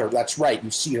spot her. That's right,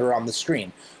 you see her on the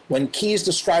screen. When Keyes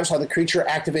describes how the creature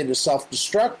activated a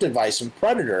self-destruct device in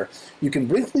Predator, you can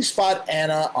briefly spot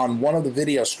Anna on one of the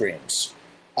video screens.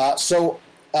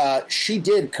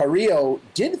 Carrillo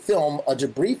did film a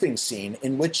debriefing scene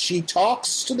in which she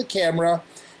talks to the camera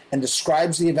and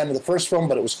describes the event of the first film,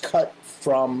 but it was cut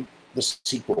from the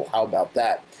sequel. How about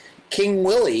that? King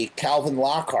Willie, Calvin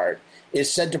Lockhart,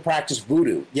 is said to practice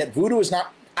voodoo, yet voodoo is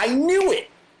not... I knew it!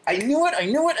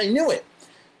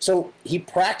 So he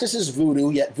practices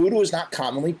voodoo, yet voodoo is not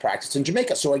commonly practiced in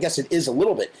Jamaica. So I guess it is a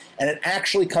little bit, and it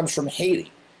actually comes from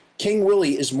Haiti. King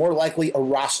Willie is more likely a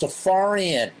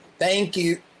Rastafarian. Thank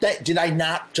you. Did I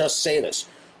not just say this?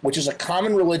 Which is a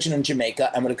common religion in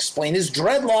Jamaica, and would explain his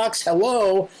dreadlocks,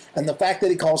 hello, and the fact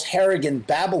that he calls Harrigan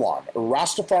Babylon, a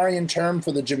Rastafarian term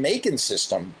for the Jamaican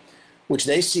system, which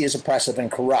they see as oppressive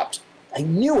and corrupt. I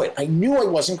knew it. I knew I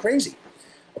wasn't crazy.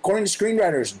 According to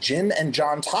screenwriters Jim and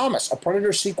John Thomas, a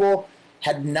Predator sequel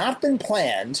had not been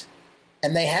planned,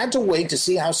 and they had to wait to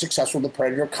see how successful the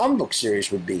Predator comic book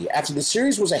series would be. After the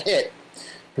series was a hit,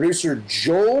 producer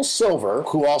Joel Silver,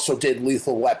 who also did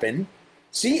Lethal Weapon,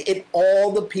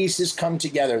 all the pieces come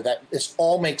together, that this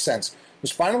all makes sense,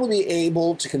 was finally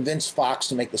able to convince Fox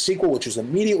to make the sequel, which was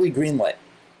immediately greenlit.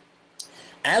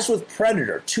 As with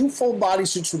Predator, 2 full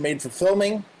bodysuits were made for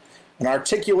filming, an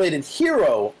articulated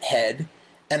hero head,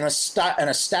 and a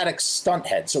static stunt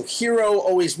head. So hero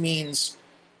always means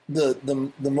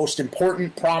the most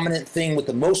important, prominent thing with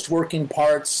the most working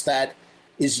parts that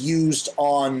is used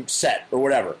on set or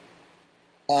whatever.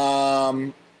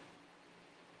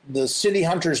 The City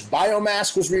Hunter's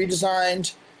biomask was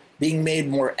redesigned, being made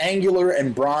more angular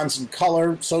and bronze in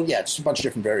color. So yeah, just a bunch of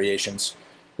different variations.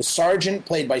 The Sergeant,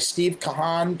 played by Steve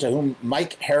Kahan, to whom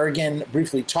Mike Harrigan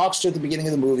briefly talks to at the beginning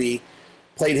of the movie,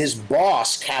 played his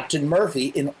boss, Captain Murphy,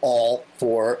 in all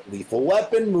 4 Lethal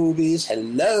Weapon movies.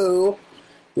 Hello!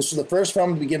 This was the first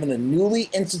film to be given a newly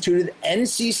instituted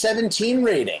NC-17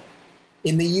 rating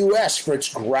in the U.S. for its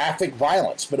graphic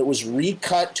violence, but it was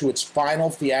recut to its final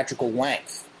theatrical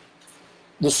length.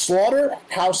 The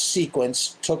slaughterhouse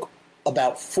sequence took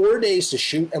about 4 days to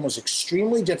shoot and was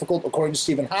extremely difficult, according to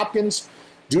Stephen Hopkins,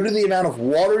 due to the amount of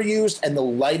water used and the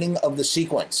lighting of the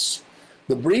sequence.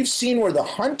 The brief scene where the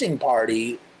hunting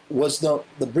party was the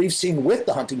brief scene with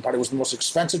the hunting party was the most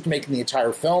expensive to make in the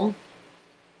entire film.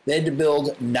 They had to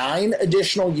build 9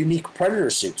 additional unique Predator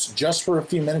suits just for a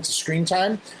few minutes of screen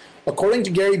time. According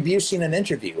to Gary Busey in an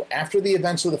interview, after the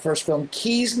events of the first film,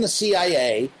 Keyes and the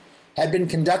CIA had been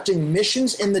conducting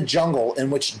missions in the jungle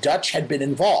in which Dutch had been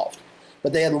involved,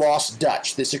 but they had lost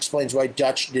Dutch. This explains why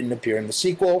Dutch didn't appear in the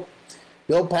sequel.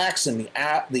 Bill Paxton,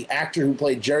 the actor who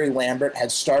played Jerry Lambert,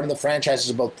 had starred in the franchises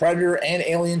of both Predator and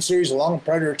Alien series, along with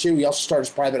Predator 2. He also starred as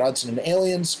Private Hudson in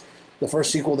Aliens, the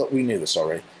first sequel that we knew this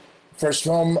already. First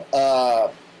film,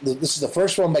 this is the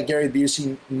first film by Gary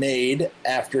Busey made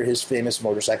after his famous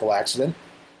motorcycle accident.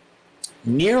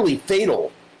 Nearly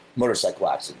fatal motorcycle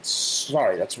accident.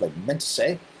 Sorry, that's what I meant to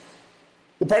say.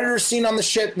 The Predators seen on the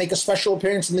ship make a special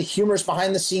appearance in the humorous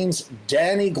behind-the-scenes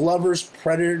Danny Glover's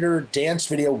Predator dance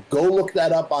video. Go look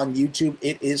that up on YouTube.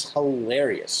 It is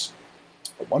hilarious.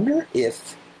 I wonder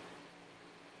if...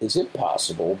 is it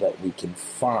possible that we can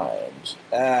find...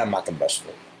 I'm not going to best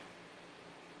it.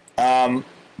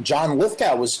 John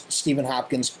Lithgow was Stephen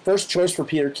Hopkins' first choice for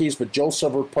Peter Keyes, but Joel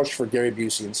Silver pushed for Gary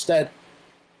Busey instead.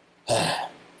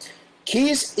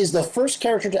 Keyes is the first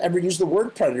character to ever use the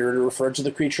word predator to refer to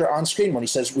the creature on screen when he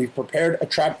says, "We've prepared a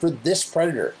trap for this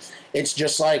predator." It's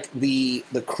just like the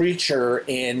creature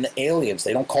in Aliens.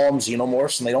 They don't call them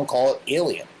xenomorphs and they don't call it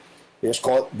alien. They just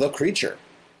call it the creature.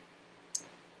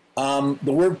 The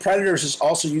word predators is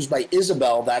also used by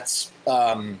Isabel, that's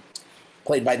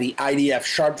played by the IDF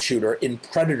sharpshooter in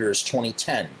Predators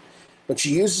 2010. But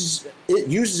she uses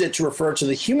it to refer to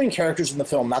the human characters in the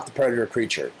film, not the predator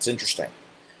creature. It's interesting.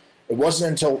 It wasn't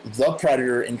until The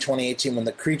Predator in 2018 when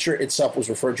the creature itself was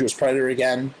referred to as Predator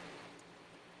again.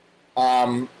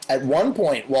 At one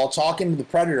point, while talking to the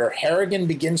Predator, Harrigan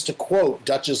begins to quote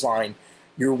Dutch's line,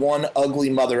 "You're one ugly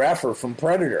mother effer" from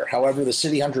Predator. However, the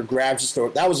city hunter grabs his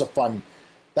throat. That was a fun...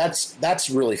 That's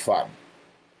really fun.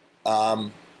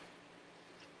 The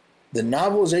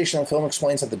novelization of the film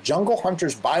explains that the Jungle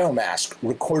Hunter's biomask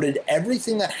recorded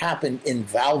everything that happened in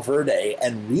Val Verde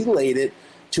and relayed it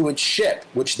to its ship,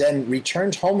 which then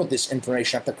returned home with this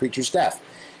information after the creature's death.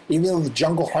 Even though the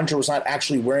Jungle Hunter was not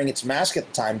actually wearing its mask at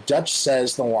the time, Dutch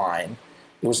says the line,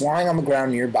 it was lying on the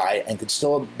ground nearby and could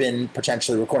still have been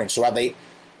potentially recording. So they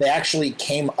actually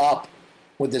came up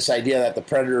with this idea that the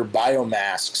Predator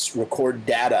biomasks record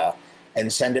data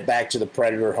and send it back to the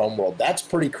Predator homeworld. That's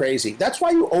pretty crazy. That's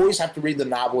why you always have to read the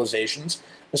novelizations,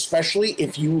 especially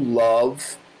if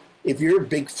you're a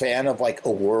big fan of like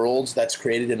a world that's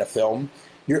created in a film.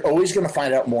 You're always going to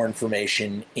find out more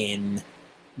information in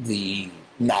the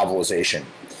novelization.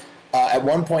 At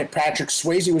one point, Patrick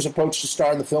Swayze was approached to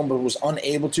star in the film, but was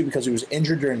unable to because he was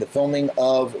injured during the filming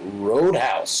of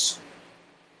Roadhouse.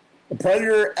 The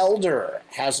Predator Elder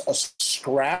has a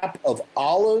scrap of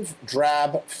olive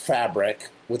drab fabric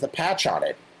with a patch on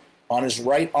it. On his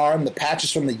right arm, the patch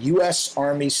is from the U.S.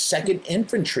 Army's 2nd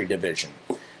Infantry Division.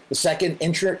 The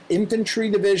 2nd Infantry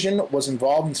Division was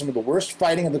involved in some of the worst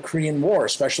fighting of the Korean War,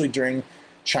 especially during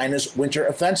China's Winter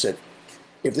Offensive.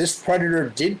 If this Predator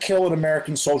did kill an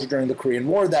American soldier during the Korean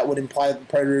War, that would imply that the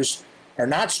Predators are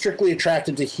not strictly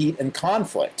attracted to heat and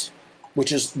conflict,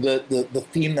 which is the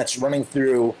theme that's running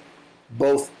through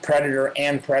both Predator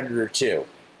and Predator 2.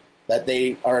 That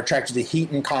they are attracted to heat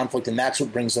and conflict, and that's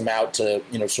what brings them out to,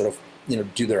 sort of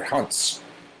do their hunts.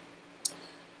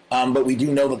 But we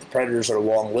do know that the predators are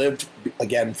long-lived,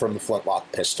 again, from the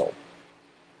flintlock pistol.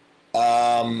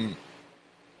 Let's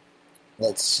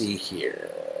see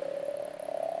here.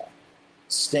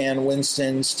 Stan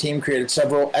Winston's team created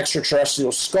several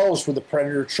extraterrestrial skulls for the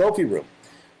Predator trophy room.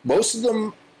 Most of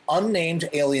them unnamed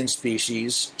alien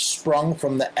species sprung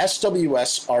from the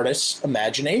SWS artists'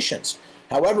 imaginations.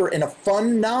 However, in a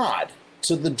fun nod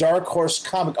to the Dark Horse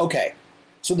comic... Okay,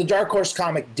 so the Dark Horse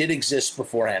comic did exist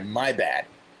beforehand. My bad.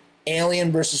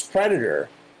 Alien versus Predator,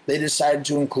 they decided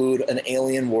to include an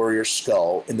alien warrior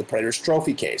skull in the Predator's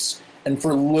trophy case. And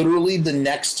for literally the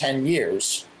next 10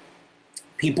 years...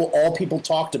 all people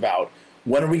talked about,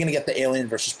 when are we going to get the Alien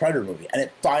versus Predator movie? And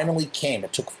it finally came.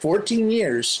 It took 14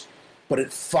 years, but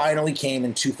it finally came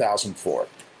in 2004.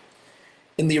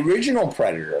 In the original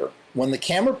Predator, when the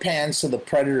camera pans to the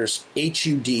Predator's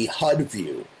HUD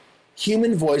view,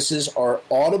 human voices are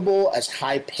audible as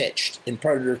high-pitched. In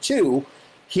Predator 2,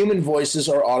 human voices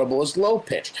are audible as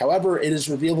low-pitched. However, it is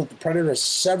revealed that the Predator has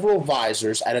several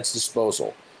visors at its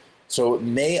disposal, so it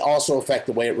may also affect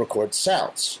the way it records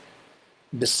sounds.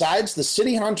 Besides the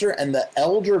City Hunter and the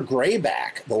Elder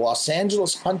Grayback, the Los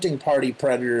Angeles hunting party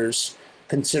predators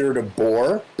considered a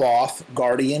boar, both,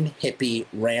 guardian, hippie,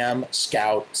 ram,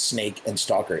 scout, snake, and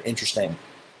stalker. Interesting.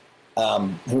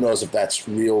 Who knows if that's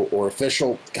real or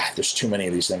official? God, there's too many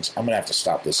of these things. I'm going to have to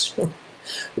stop this.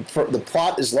 The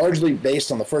plot is largely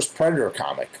based on the first Predator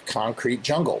comic, Concrete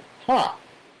Jungle.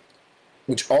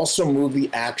 Which also moved the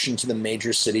action to the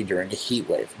major city during a heat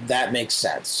wave. That makes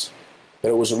sense. But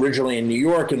it was originally in New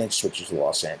York and then switched to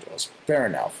Los Angeles. Fair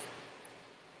enough.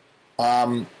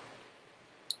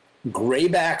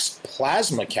 Grayback's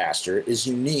plasma caster is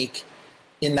unique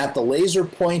in that the laser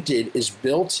pointed is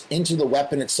built into the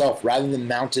weapon itself rather than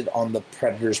mounted on the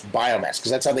Predator's biomass, because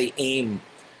that's how they aim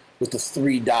with the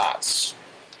 3 dots.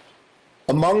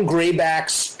 Among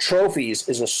Grayback's trophies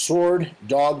is a sword,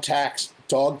 dog tags,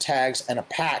 and a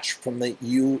patch from the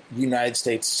United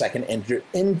States 2nd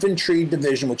Infantry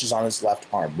Division, which is on his left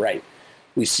arm. Right.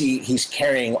 We see he's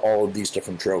carrying all of these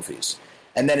different trophies.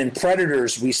 And then in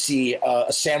Predators, we see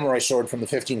a samurai sword from the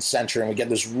 15th century, and we get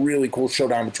this really cool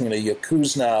showdown between a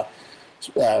Yakuza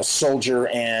soldier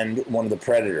and one of the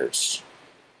Predators.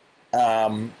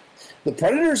 The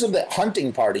Predators of the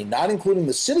hunting party, not including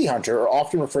the City Hunter, are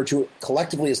often referred to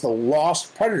collectively as the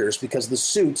Lost Predators because the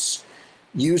suits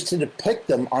used to depict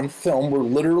them on film were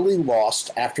literally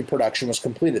lost after production was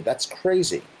completed. That's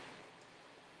crazy.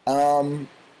 In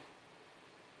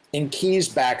Keyes'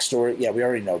 backstory, yeah, we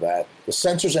already know that. The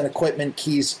sensors and equipment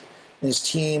Keyes and his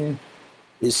team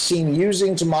is seen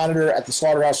using to monitor at the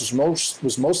slaughterhouse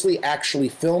was mostly actually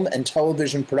film and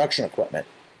television production equipment.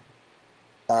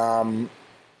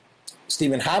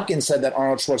 Stephen Hopkins said that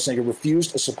Arnold Schwarzenegger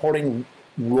refused a supporting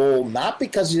role not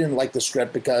because he didn't like the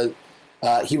script, because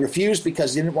he refused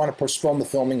because he didn't want to postpone the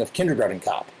filming of Kindergarten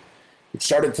Cop, which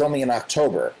started filming in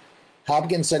October.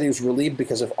 Hopkins said he was relieved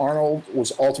because if Arnold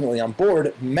was ultimately on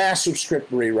board, massive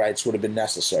script rewrites would have been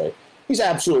necessary. He's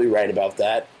absolutely right about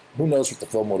that. Who knows what the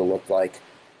film would have looked like.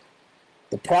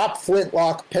 The prop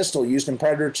flintlock pistol used in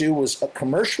Predator 2 was a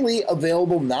commercially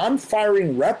available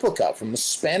non-firing replica from the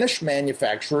Spanish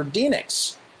manufacturer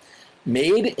Denix,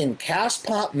 made in cast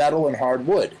pot metal and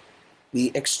hardwood.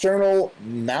 The external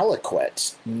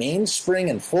Maliquet mainspring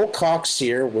and full cock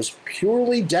sear was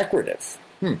purely decorative.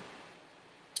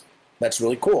 That's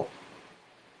really cool.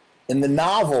 In the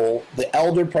novel, the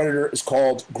elder predator is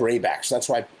called Grayback. So that's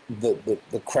why the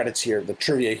credits here, the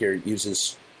trivia here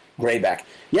uses Grayback.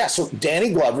 Yeah, so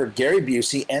Danny Glover, Gary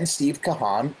Busey, and Steve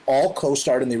Kahan all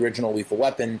co-starred in the original Lethal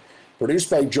Weapon, produced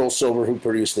by Joel Silver, who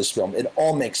produced this film. It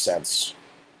all makes sense.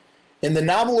 In the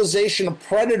novelization of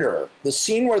Predator, the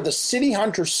scene where the City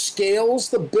Hunter scales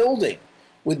the building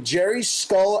with Jerry's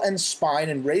skull and spine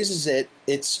and raises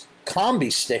its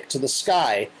combi stick to the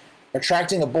sky,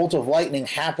 attracting a bolt of lightning,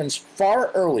 happens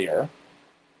far earlier,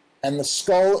 and the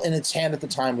skull in its hand at the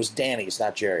time was Danny's,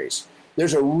 not Jerry's.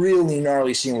 There's a really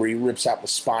gnarly scene where he rips out the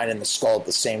spine and the skull at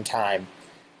the same time,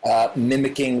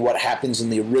 mimicking what happens in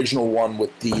the original one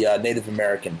with the Native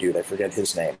American dude. I forget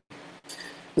his name.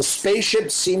 The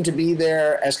spaceships seem to be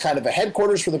there as kind of a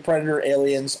headquarters for the Predator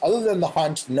aliens. Other than the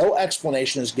hunt, no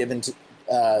explanation is given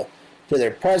for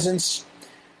their presence.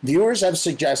 Viewers have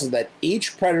suggested that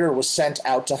each Predator was sent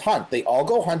out to hunt. They all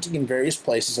go hunting in various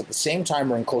places at the same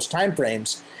time or in close time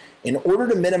frames in order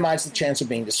to minimize the chance of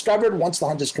being discovered. Once the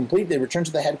hunt is complete, they return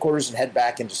to the headquarters and head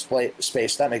back into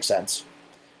space. That makes sense.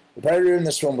 The Predator in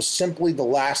this film was simply the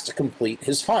last to complete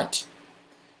his hunt.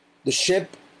 The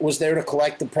ship was there to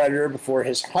collect the Predator before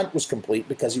his hunt was complete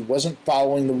because he wasn't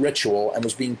following the ritual and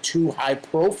was being too high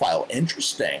profile.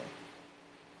 Interesting.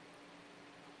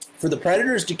 For the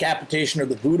Predator's decapitation of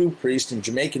the voodoo priest and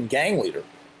Jamaican gang leader,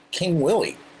 King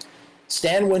Willie,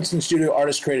 Stan Winston studio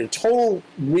artist created a total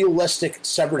realistic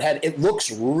severed head. It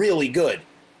looks really good.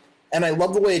 And I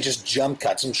love the way it just jump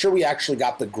cuts. I'm sure we actually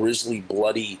got the grisly,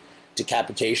 bloody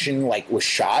decapitation, like, was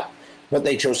shot, but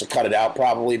they chose to cut it out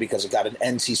probably because it got an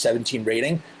NC-17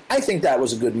 rating. I think that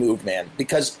was a good move, man,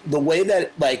 because the way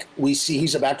that, like, we see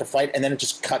he's about to fight and then it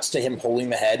just cuts to him holding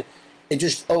the head,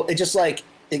 it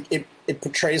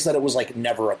portrays that it was, like,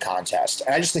 never a contest.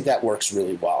 And I just think that works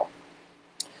really well.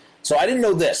 So I didn't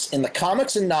know this. In the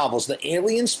comics and novels, the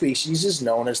alien species is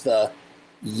known as the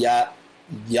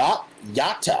Yautja,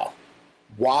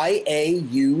 Y-A-U-T-J-A,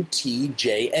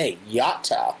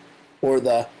 Yautja, or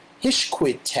the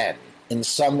Hishkwiten in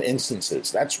some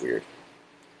instances. That's weird.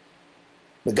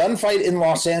 The gunfight in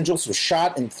Los Angeles was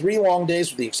shot in 3 long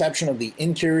days with the exception of the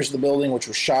interiors of the building, which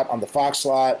was shot on the Fox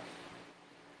lot.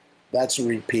 That's a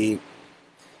repeat.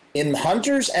 In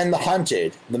Hunters and the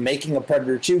Hunted, the making of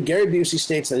Predator 2, Gary Busey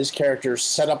states that his character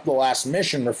set up the last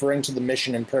mission, referring to the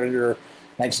mission in Predator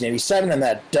 1987, and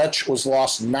that Dutch was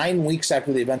lost 9 weeks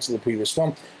after the events of the previous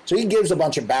film. So he gives a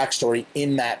bunch of backstory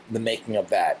in the making of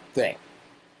that thing.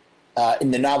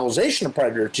 In the novelization of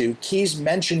Predator 2, Keyes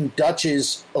mentioned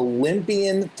Dutch's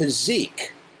Olympian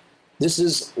physique. This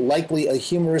is likely a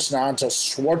humorous nod to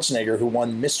Schwarzenegger, who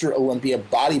won Mr. Olympia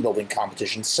bodybuilding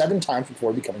competition 7 times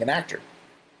before becoming an actor.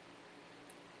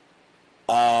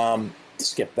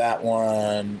 Skip that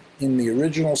one. In the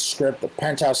original script, the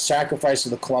penthouse sacrifice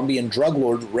of the Colombian drug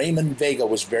lord Raymond Vega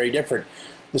was very different.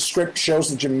 The script shows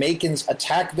the Jamaicans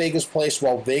attack Vega's place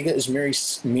while Vega is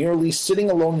merely sitting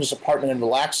alone in his apartment and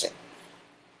relaxing,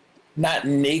 not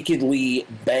nakedly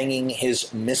banging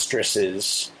his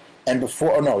mistresses. And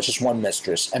it's just one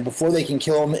mistress. And before they can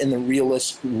kill him in the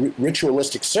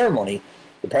ritualistic ceremony,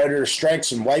 the Predator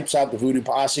strikes and wipes out the voodoo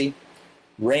posse.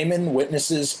 Raymond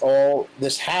witnesses all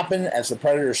this happen as the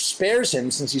Predator spares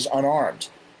him since he's unarmed,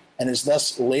 and is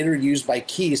thus later used by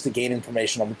Keyes to gain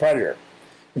information on the Predator.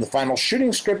 In the final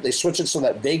shooting script, they switch it so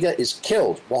that Vega is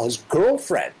killed, while his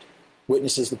girlfriend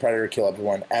witnesses the Predator kill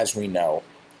everyone, as we know.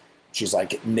 She's,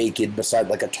 like, naked beside,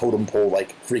 like, a totem pole,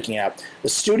 like, freaking out. The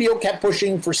studio kept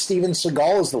pushing for Steven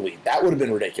Seagal as the lead. That would have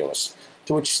been ridiculous,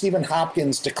 to which Stephen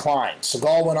Hopkins declined.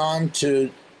 Seagal went on to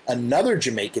another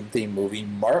Jamaican-themed movie,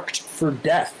 Marked for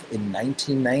Death, in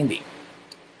 1990.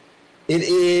 It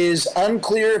is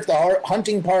unclear if the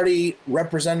hunting party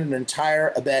represented an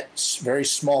entire, very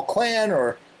small clan,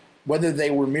 or whether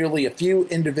they were merely a few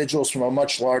individuals from a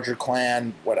much larger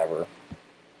clan, whatever.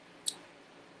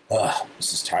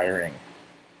 This is tiring.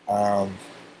 I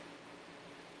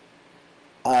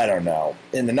don't know.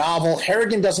 In the novel,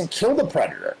 Harrigan doesn't kill the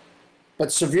Predator,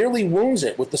 but severely wounds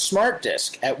it with the smart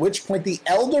disc, at which point the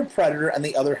elder Predator and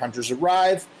the other hunters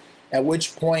arrive, at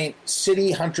which point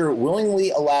City Hunter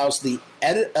willingly allows the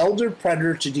elder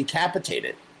Predator to decapitate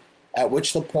it, at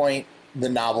which the point the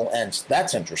novel ends.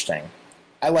 That's interesting.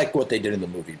 I like what they did in the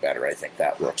movie better. I think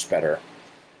that works better.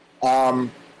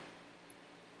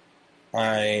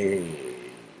 I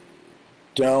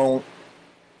don't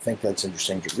think that's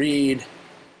interesting to read.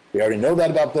 We already know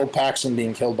that about Bill Paxton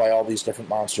being killed by all these different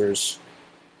monsters.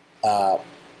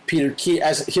 Peter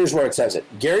Keyes, here's where it says it.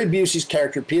 Gary Busey's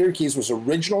character, Peter Keyes, was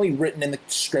originally written in the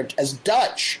script as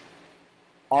Dutch,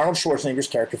 Arnold Schwarzenegger's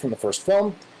character from the first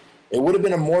film. It would have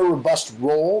been a more robust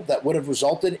role that would have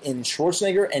resulted in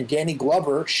Schwarzenegger and Danny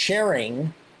Glover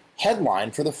sharing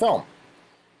headline for the film.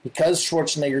 Because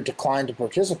Schwarzenegger declined to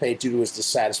participate due to his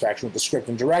dissatisfaction with the script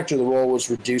and director, the role was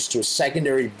reduced to a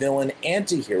secondary villain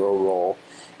anti-hero role,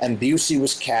 and Busey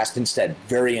was cast instead.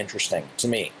 Very interesting to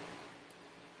me.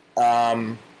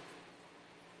 What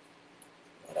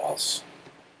else?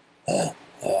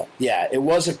 Yeah, it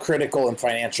was a critical and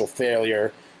financial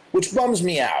failure, which bums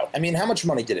me out. I mean, how much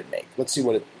money did it make? Let's see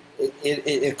what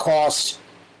it cost.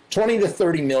 20 to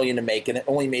 30 million to make, and it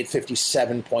only made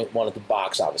 57.1 at the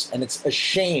box office. And it's a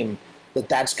shame that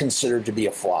that's considered to be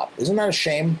a flop. Isn't that a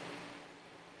shame?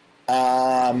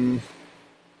 The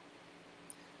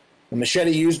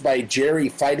machete used by Jerry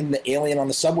fighting the alien on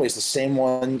the subway is the same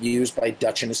one used by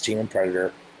Dutch and his team in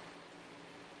Predator.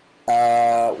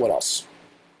 What else?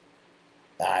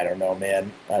 I don't know,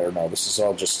 man. I don't know. This is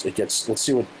all just, let's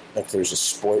see if there's a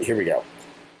spoiler. Here we go.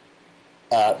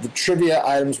 The trivia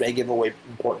items may give away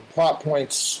important plot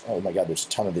points. Oh my god, there's a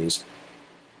ton of these.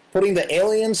 Putting the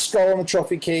alien skull in the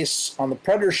trophy case on the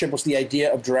Predator ship was the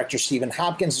idea of director Stephen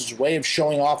Hopkins' way of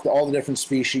showing off all the different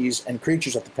species and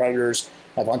creatures of the Predators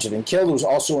have hunted and killed. It was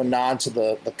also a nod to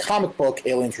the comic book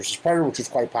Aliens vs. Predator, which was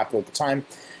quite popular at the time.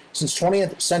 Since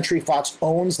 20th Century Fox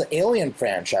owns the Alien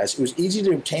franchise, it was easy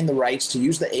to obtain the rights to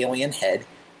use the alien head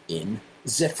in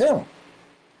the film.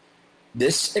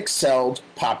 This excelled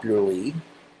popularly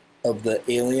of the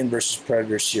Alien vs.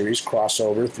 Predator series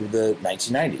crossover through the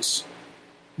 1990s,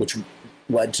 which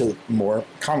led to more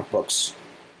comic books.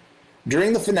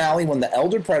 During the finale, when the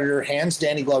elder Predator hands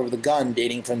Danny Glover the gun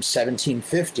dating from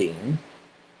 1715,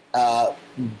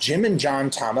 Jim and John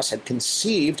Thomas had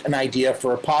conceived an idea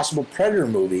for a possible Predator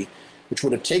movie, which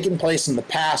would have taken place in the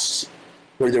past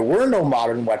where there were no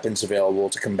modern weapons available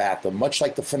to combat them, much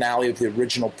like the finale of the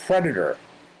original Predator.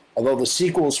 Although the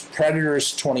sequels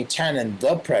Predators 2010 and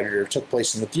The Predator took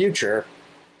place in the future,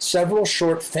 several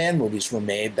short fan movies were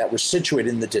made that were situated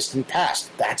in the distant past.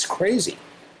 That's crazy.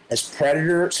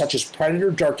 Such as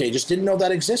Predator Dark Ages, didn't know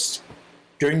that exists,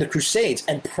 during the Crusades,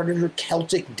 and Predator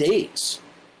Celtic Days,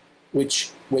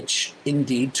 which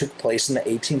indeed took place in the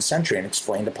 18th century and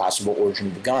explained the possible origin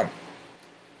of the gun.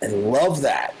 I love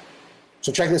that.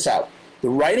 So check this out. The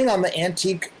writing on the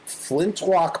antique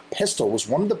flintlock pistol was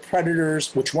one of the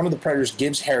Predators, which one of the Predators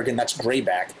gives Harrigan, that's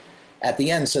Grayback, at the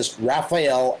end says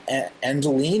Raphael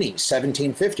Andolini,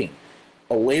 1715.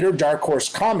 A later Dark Horse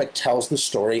comic tells the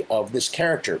story of this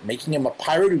character, making him a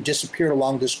pirate who disappeared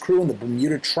along this crew in the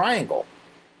Bermuda Triangle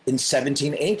in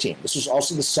 1718. This was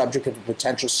also the subject of a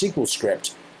potential sequel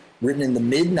script written in the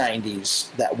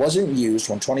mid-90s that wasn't used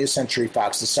when 20th Century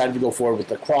Fox decided to go forward with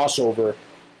the crossover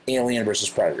Alien vs.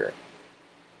 Predator.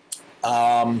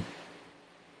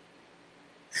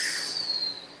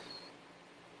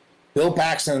 Bill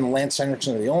Paxton and Lance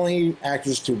Henriksen are the only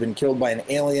actors to have been killed by an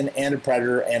alien and a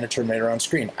Predator and a Terminator on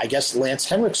screen. I guess Lance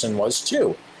Henriksen was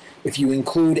too, if you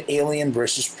include Alien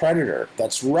versus Predator.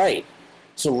 That's right.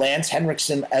 So Lance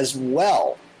Henriksen as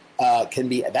well can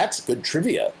be. That's good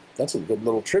trivia. That's a good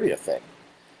little trivia thing.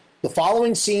 The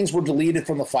following scenes were deleted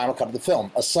from the final cut of the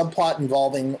film. A subplot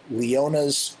involving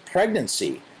Leona's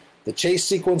pregnancy. The chase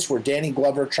sequence where Danny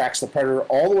Glover tracks the Predator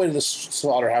all the way to the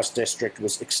slaughterhouse district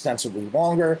was extensively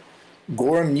longer.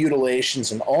 Gore and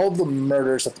mutilations and all of the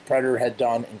murders that the Predator had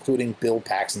done, including Bill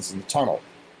Paxton's in the tunnel.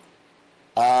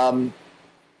 The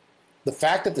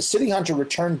fact that the city hunter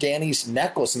returned Danny's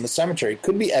necklace in the cemetery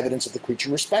could be evidence that the creature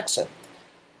respects him.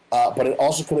 But it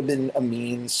also could have been a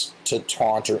means to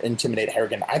taunt or intimidate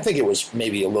Harrigan. I think it was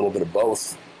maybe a little bit of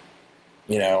both.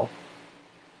 You know?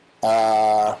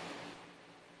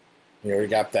 We already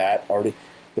got that already.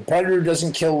 The Predator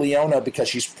doesn't kill Leona because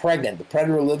she's pregnant. The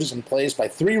Predator lives and plays by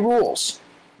 3 rules.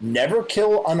 Never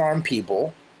kill unarmed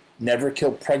people, never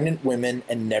kill pregnant women,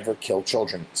 and never kill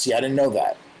children. See, I didn't know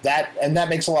that. That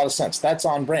makes a lot of sense. That's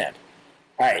on brand.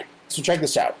 All right, so check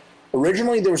this out.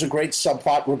 Originally, there was a great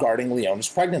subplot regarding Leona's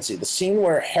pregnancy. The scene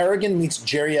where Harrigan meets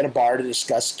Jerry at a bar to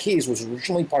discuss keys was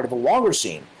originally part of a longer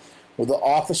scene where the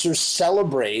officers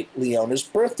celebrate Leona's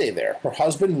birthday there. Her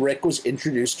husband, Rick, was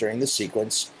introduced during the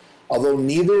sequence, although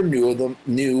neither of them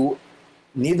knew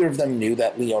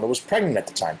that Leona was pregnant at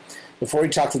the time. Before he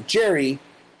talks with Jerry,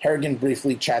 Harrigan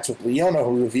briefly chats with Leona,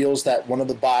 who reveals that one of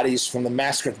the bodies from the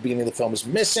massacre at the beginning of the film is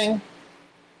missing.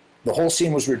 The whole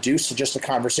scene was reduced to just a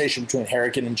conversation between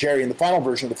Harrigan and Jerry in the final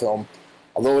version of the film,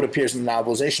 although it appears in the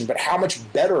novelization. But how much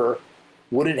better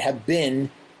would it have been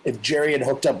if Jerry had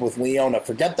hooked up with Leona?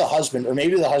 Forget the husband, or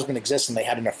maybe the husband exists and they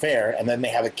had an affair and then they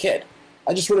have a kid.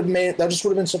 That just would have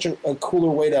been such a cooler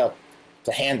way to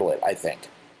handle it, I think.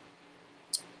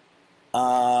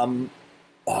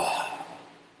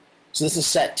 So this is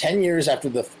set 10 years after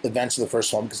the events of the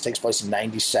first film, because it takes place in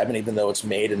 97, even though it's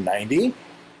made in 90.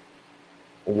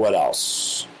 What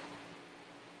else?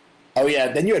 Oh, yeah,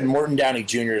 then you had Morton Downey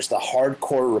Jr. as the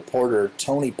hardcore reporter,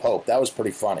 Tony Pope. That was pretty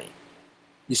funny.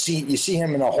 You see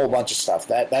him in a whole bunch of stuff.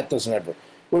 That doesn't ever...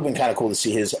 Would have been kind of cool to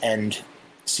see his end,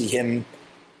 see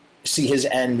his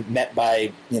end met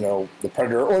by, the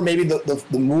Predator, or maybe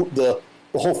the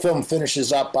whole film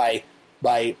finishes up by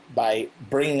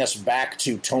bringing us back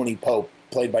to Tony Pope,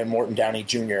 played by Morton Downey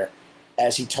Jr.,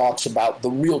 as he talks about the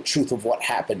real truth of what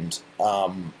happened,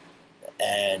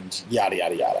 and yada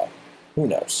yada yada. Who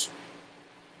knows?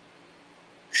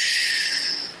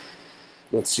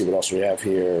 Let's see what else we have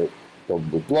here. Blah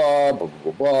blah blah blah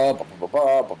blah blah blah blah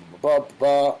blah blah blah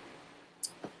blah.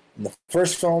 In the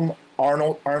first film,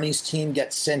 Arnie's team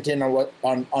gets sent in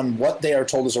on what they are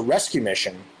told is a rescue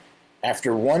mission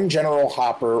after one General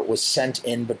Hopper was sent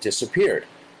in but disappeared.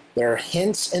 There are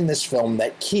hints in this film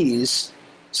that Keyes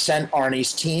sent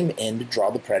Arnie's team in to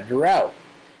draw the Predator out,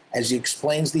 as he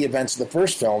explains the events of the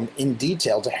first film in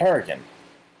detail to Harrigan.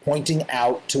 pointing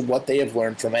out to what they have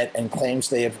learned from it and claims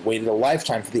they have waited a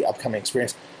lifetime for the upcoming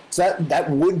experience. So that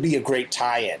would be a great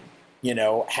tie-in, you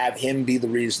know, have him be the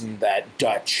reason that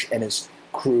Dutch and his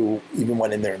crew even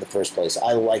went in there in the first place.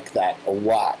 I like that a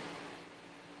lot.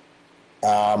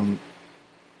 I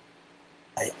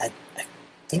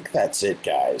think that's it,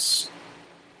 guys.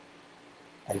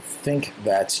 I think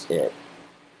that's it.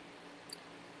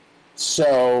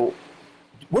 So,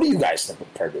 what do you guys think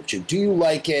of Predator 2? Do you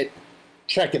like it?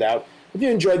 Check it out. If you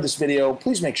enjoyed this video,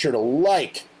 please make sure to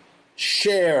like,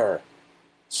 share,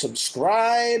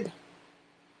 subscribe.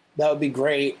 That would be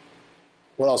great.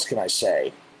 What else can I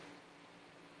say?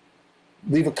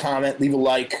 Leave a comment, leave a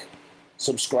like,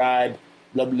 subscribe,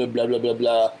 blah, blah, blah, blah, blah,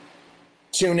 blah.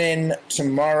 Tune in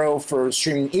tomorrow for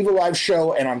Streaming Evil Live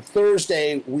show, and on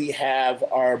Thursday we have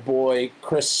our boy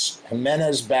Chris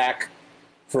Jimenez back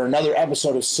for another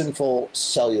episode of Sinful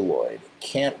Celluloid.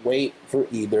 Can't wait for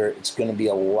either. It's going to be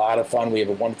a lot of fun. We have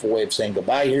a wonderful way of saying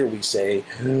goodbye here. We say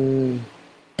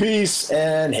peace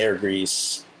and hair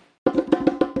grease.